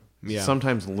like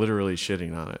sometimes literally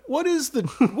shitting on it. What is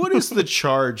the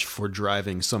charge for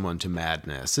driving someone to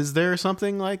madness? Is there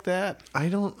something like that? I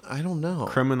don't know.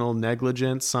 Criminal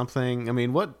negligence, something? I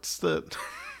mean, what's the...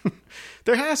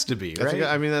 There has to be, right?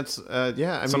 I mean, that's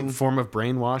Some form of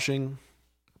brainwashing.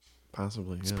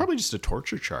 possibly. It's Yeah. probably just a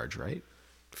torture charge, right?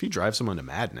 If you drive someone to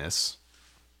madness,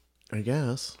 I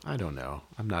guess. I don't know.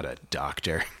 I'm not a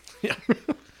doctor.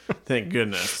 Thank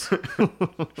goodness.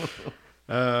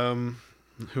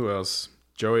 Who else?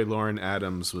 Joey Lauren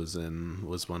Adams was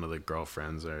one of the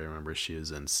girlfriends. I remember she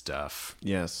was in stuff.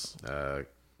 Yes.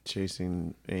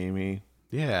 Chasing Amy.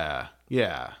 Yeah.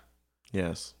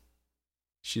 Yes.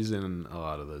 She's in a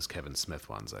lot of those Kevin Smith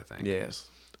ones, I think. Yes.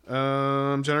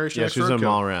 Generation Yeah, X she was in Roadkill.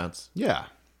 Mallrats. Yeah.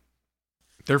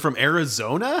 They're from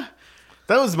Arizona?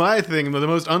 That was my thing. The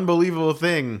most unbelievable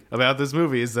thing about this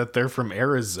movie is that they're from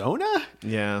Arizona?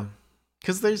 Yeah.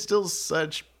 Because they're still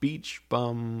such beach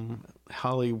bum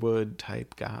Hollywood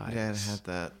type guys. Yeah, it had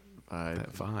that vibe.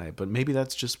 That vibe. But maybe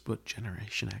that's just what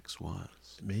Generation X was.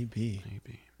 Maybe.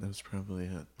 Maybe. That was probably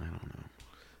it. I don't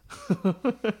know.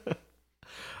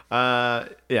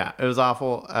 Yeah, it was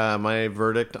awful. My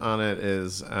verdict on it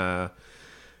is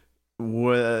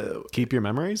Keep your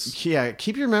memories? yeah,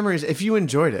 keep your memories if you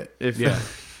enjoyed it. Yeah.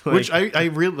 Like- Which I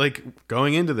really like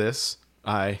going into this.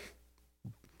 I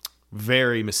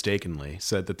very mistakenly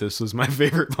said that this was my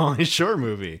favorite Pauly Shore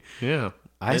movie. Yeah.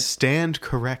 I stand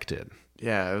corrected.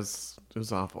 Yeah, it was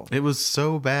awful. It was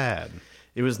so bad.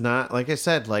 It was not, like I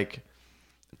said, like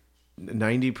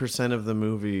 90% of the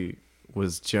movie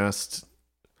was just,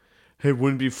 hey,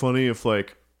 wouldn't it be funny if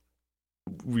like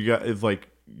you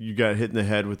got hit in the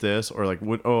head with this, or like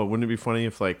wouldn't it be funny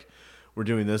if like we're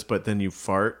doing this but then you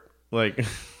fart, like.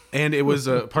 And it was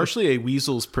partially a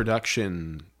Weasel's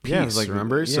production piece, Yeah, it was like,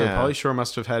 remember? So yeah. Pauly Shore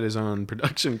must have had his own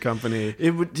production company.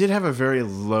 It did have a very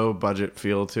low budget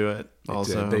feel to it.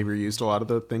 Also, They reused a lot of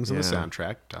the things on the Yeah.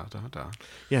 soundtrack. Da, da, da.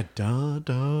 yeah, da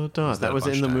da da. that That a was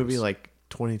bunch in the of movie times? like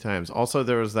 20 times. Also,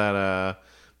 there was that.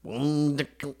 What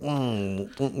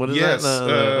is Yes,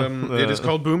 that? it is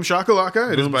called Boom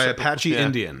Shakalaka. It is Boom by Shaka- Apache yeah.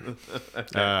 Indian.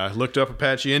 Looked up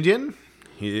Apache Indian.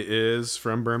 He is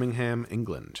from Birmingham,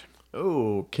 England.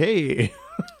 Okay.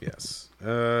 Yes.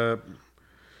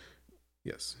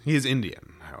 Yes. He is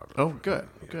Indian, however. Oh, good,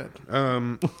 good.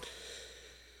 Boom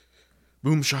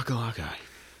Shakalaka.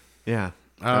 Yeah,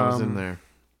 that was in Um, there.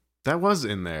 That was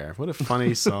in there. What a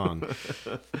funny song.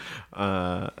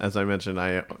 As I mentioned,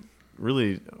 I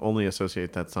really only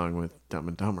associate that song with Dumb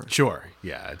and Dumber. Sure.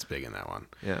 Yeah, it's big in that one.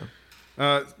 Yeah.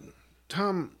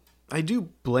 Tom, I do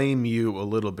blame you a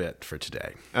little bit for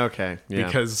today. Okay. Yeah.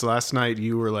 Because last night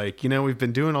you were like, we've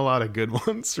been doing a lot of good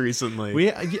ones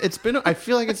recently. I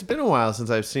feel like it's been a while since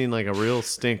I've seen like a real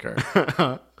stinker.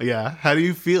 Yeah. How do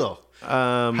you feel?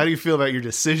 How do you feel about your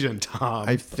decision, Tom?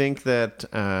 I think that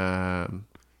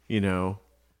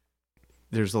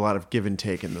there's a lot of give and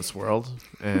take in this world,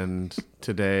 and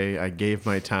today I gave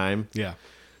my time, yeah.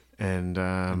 and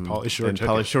Pauly Shore and took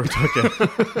Pauly it. Shore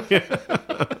took it.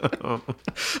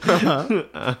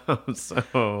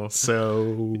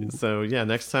 So yeah,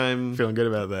 next time, Feeling good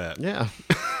about that. yeah,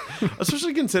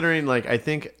 especially considering like I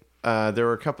think there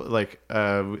were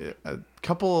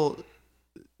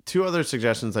two other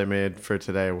suggestions I made for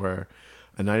today were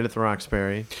A Night at the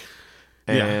Roxbury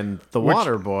and The Which-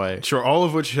 Water Boy. Sure, all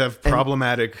of which have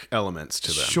problematic elements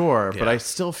to them. Sure, but Yeah. I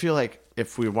still feel like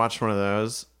if we watched one of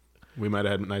those, We might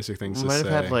have had nicer things we to might say.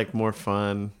 have had like more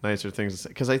fun, nicer things to say.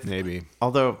 Because Maybe.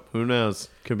 although who knows,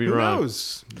 could be Who wrong.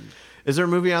 knows? Is there a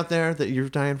movie out there that you're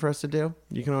dying for us to do?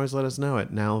 You can always let us know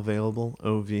at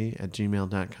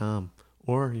nowavailableov@gmail.com,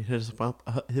 or you hit us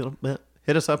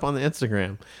up on the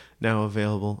Instagram,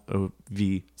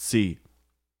 nowavailableovc.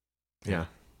 Yeah.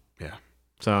 Yeah.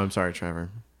 So I'm sorry, Trevor.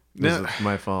 This No. is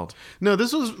my fault. No,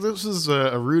 this was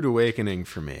a rude awakening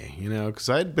for me, because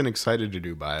I'd been excited to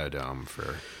do Biodome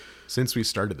since we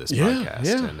started this podcast,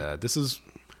 yeah. and this is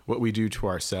what we do to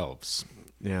ourselves.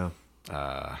 Yeah,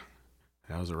 That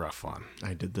was a rough one.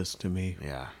 I did this to me.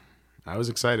 Yeah, I was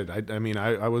excited. I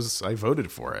voted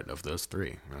for it of those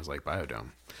three. I was like,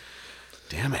 Biodome.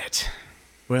 Damn it.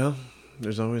 Well,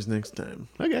 there's always next time.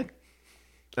 Okay.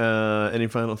 Any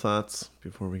final thoughts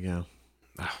before we go?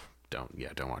 Oh, don't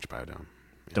watch Biodome.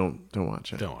 Don't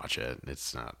watch it. Don't watch it.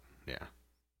 It's not. Yeah.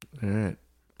 All right.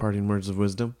 Parting words of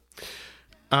wisdom.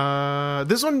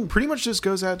 This one pretty much just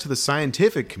goes out to the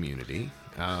scientific community.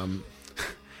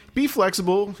 Be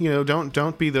flexible,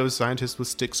 don't be those scientists with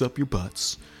sticks up your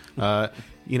butts.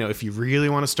 If you really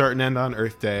want to start and end on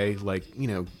Earth Day,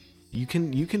 you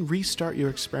can restart your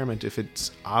experiment if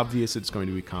it's obvious it's going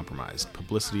to be compromised.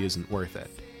 Publicity isn't worth it.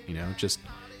 Just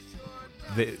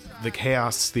the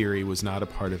chaos theory was not a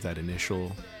part of that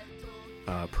initial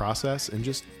process, and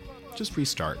just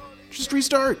restart. Just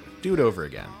restart. Do it over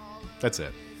again. That's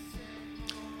it.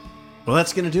 Well,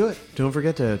 that's going to do it. Don't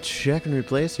forget to check and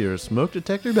replace your smoke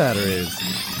detector batteries.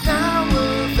 Now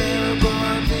available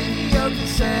on video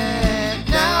cassette.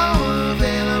 Now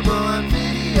available on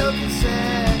video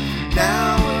cassette.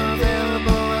 Now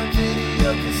available on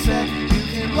video cassette. You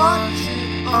can watch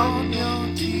it on your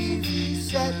TV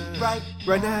set right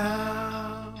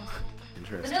now.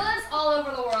 Interesting. Vanilla's all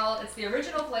over the world. It's the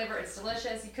original flavor. It's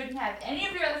delicious. You couldn't have any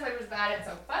of your other flavors without it,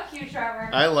 so fuck you, Trevor.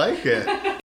 I like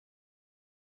it.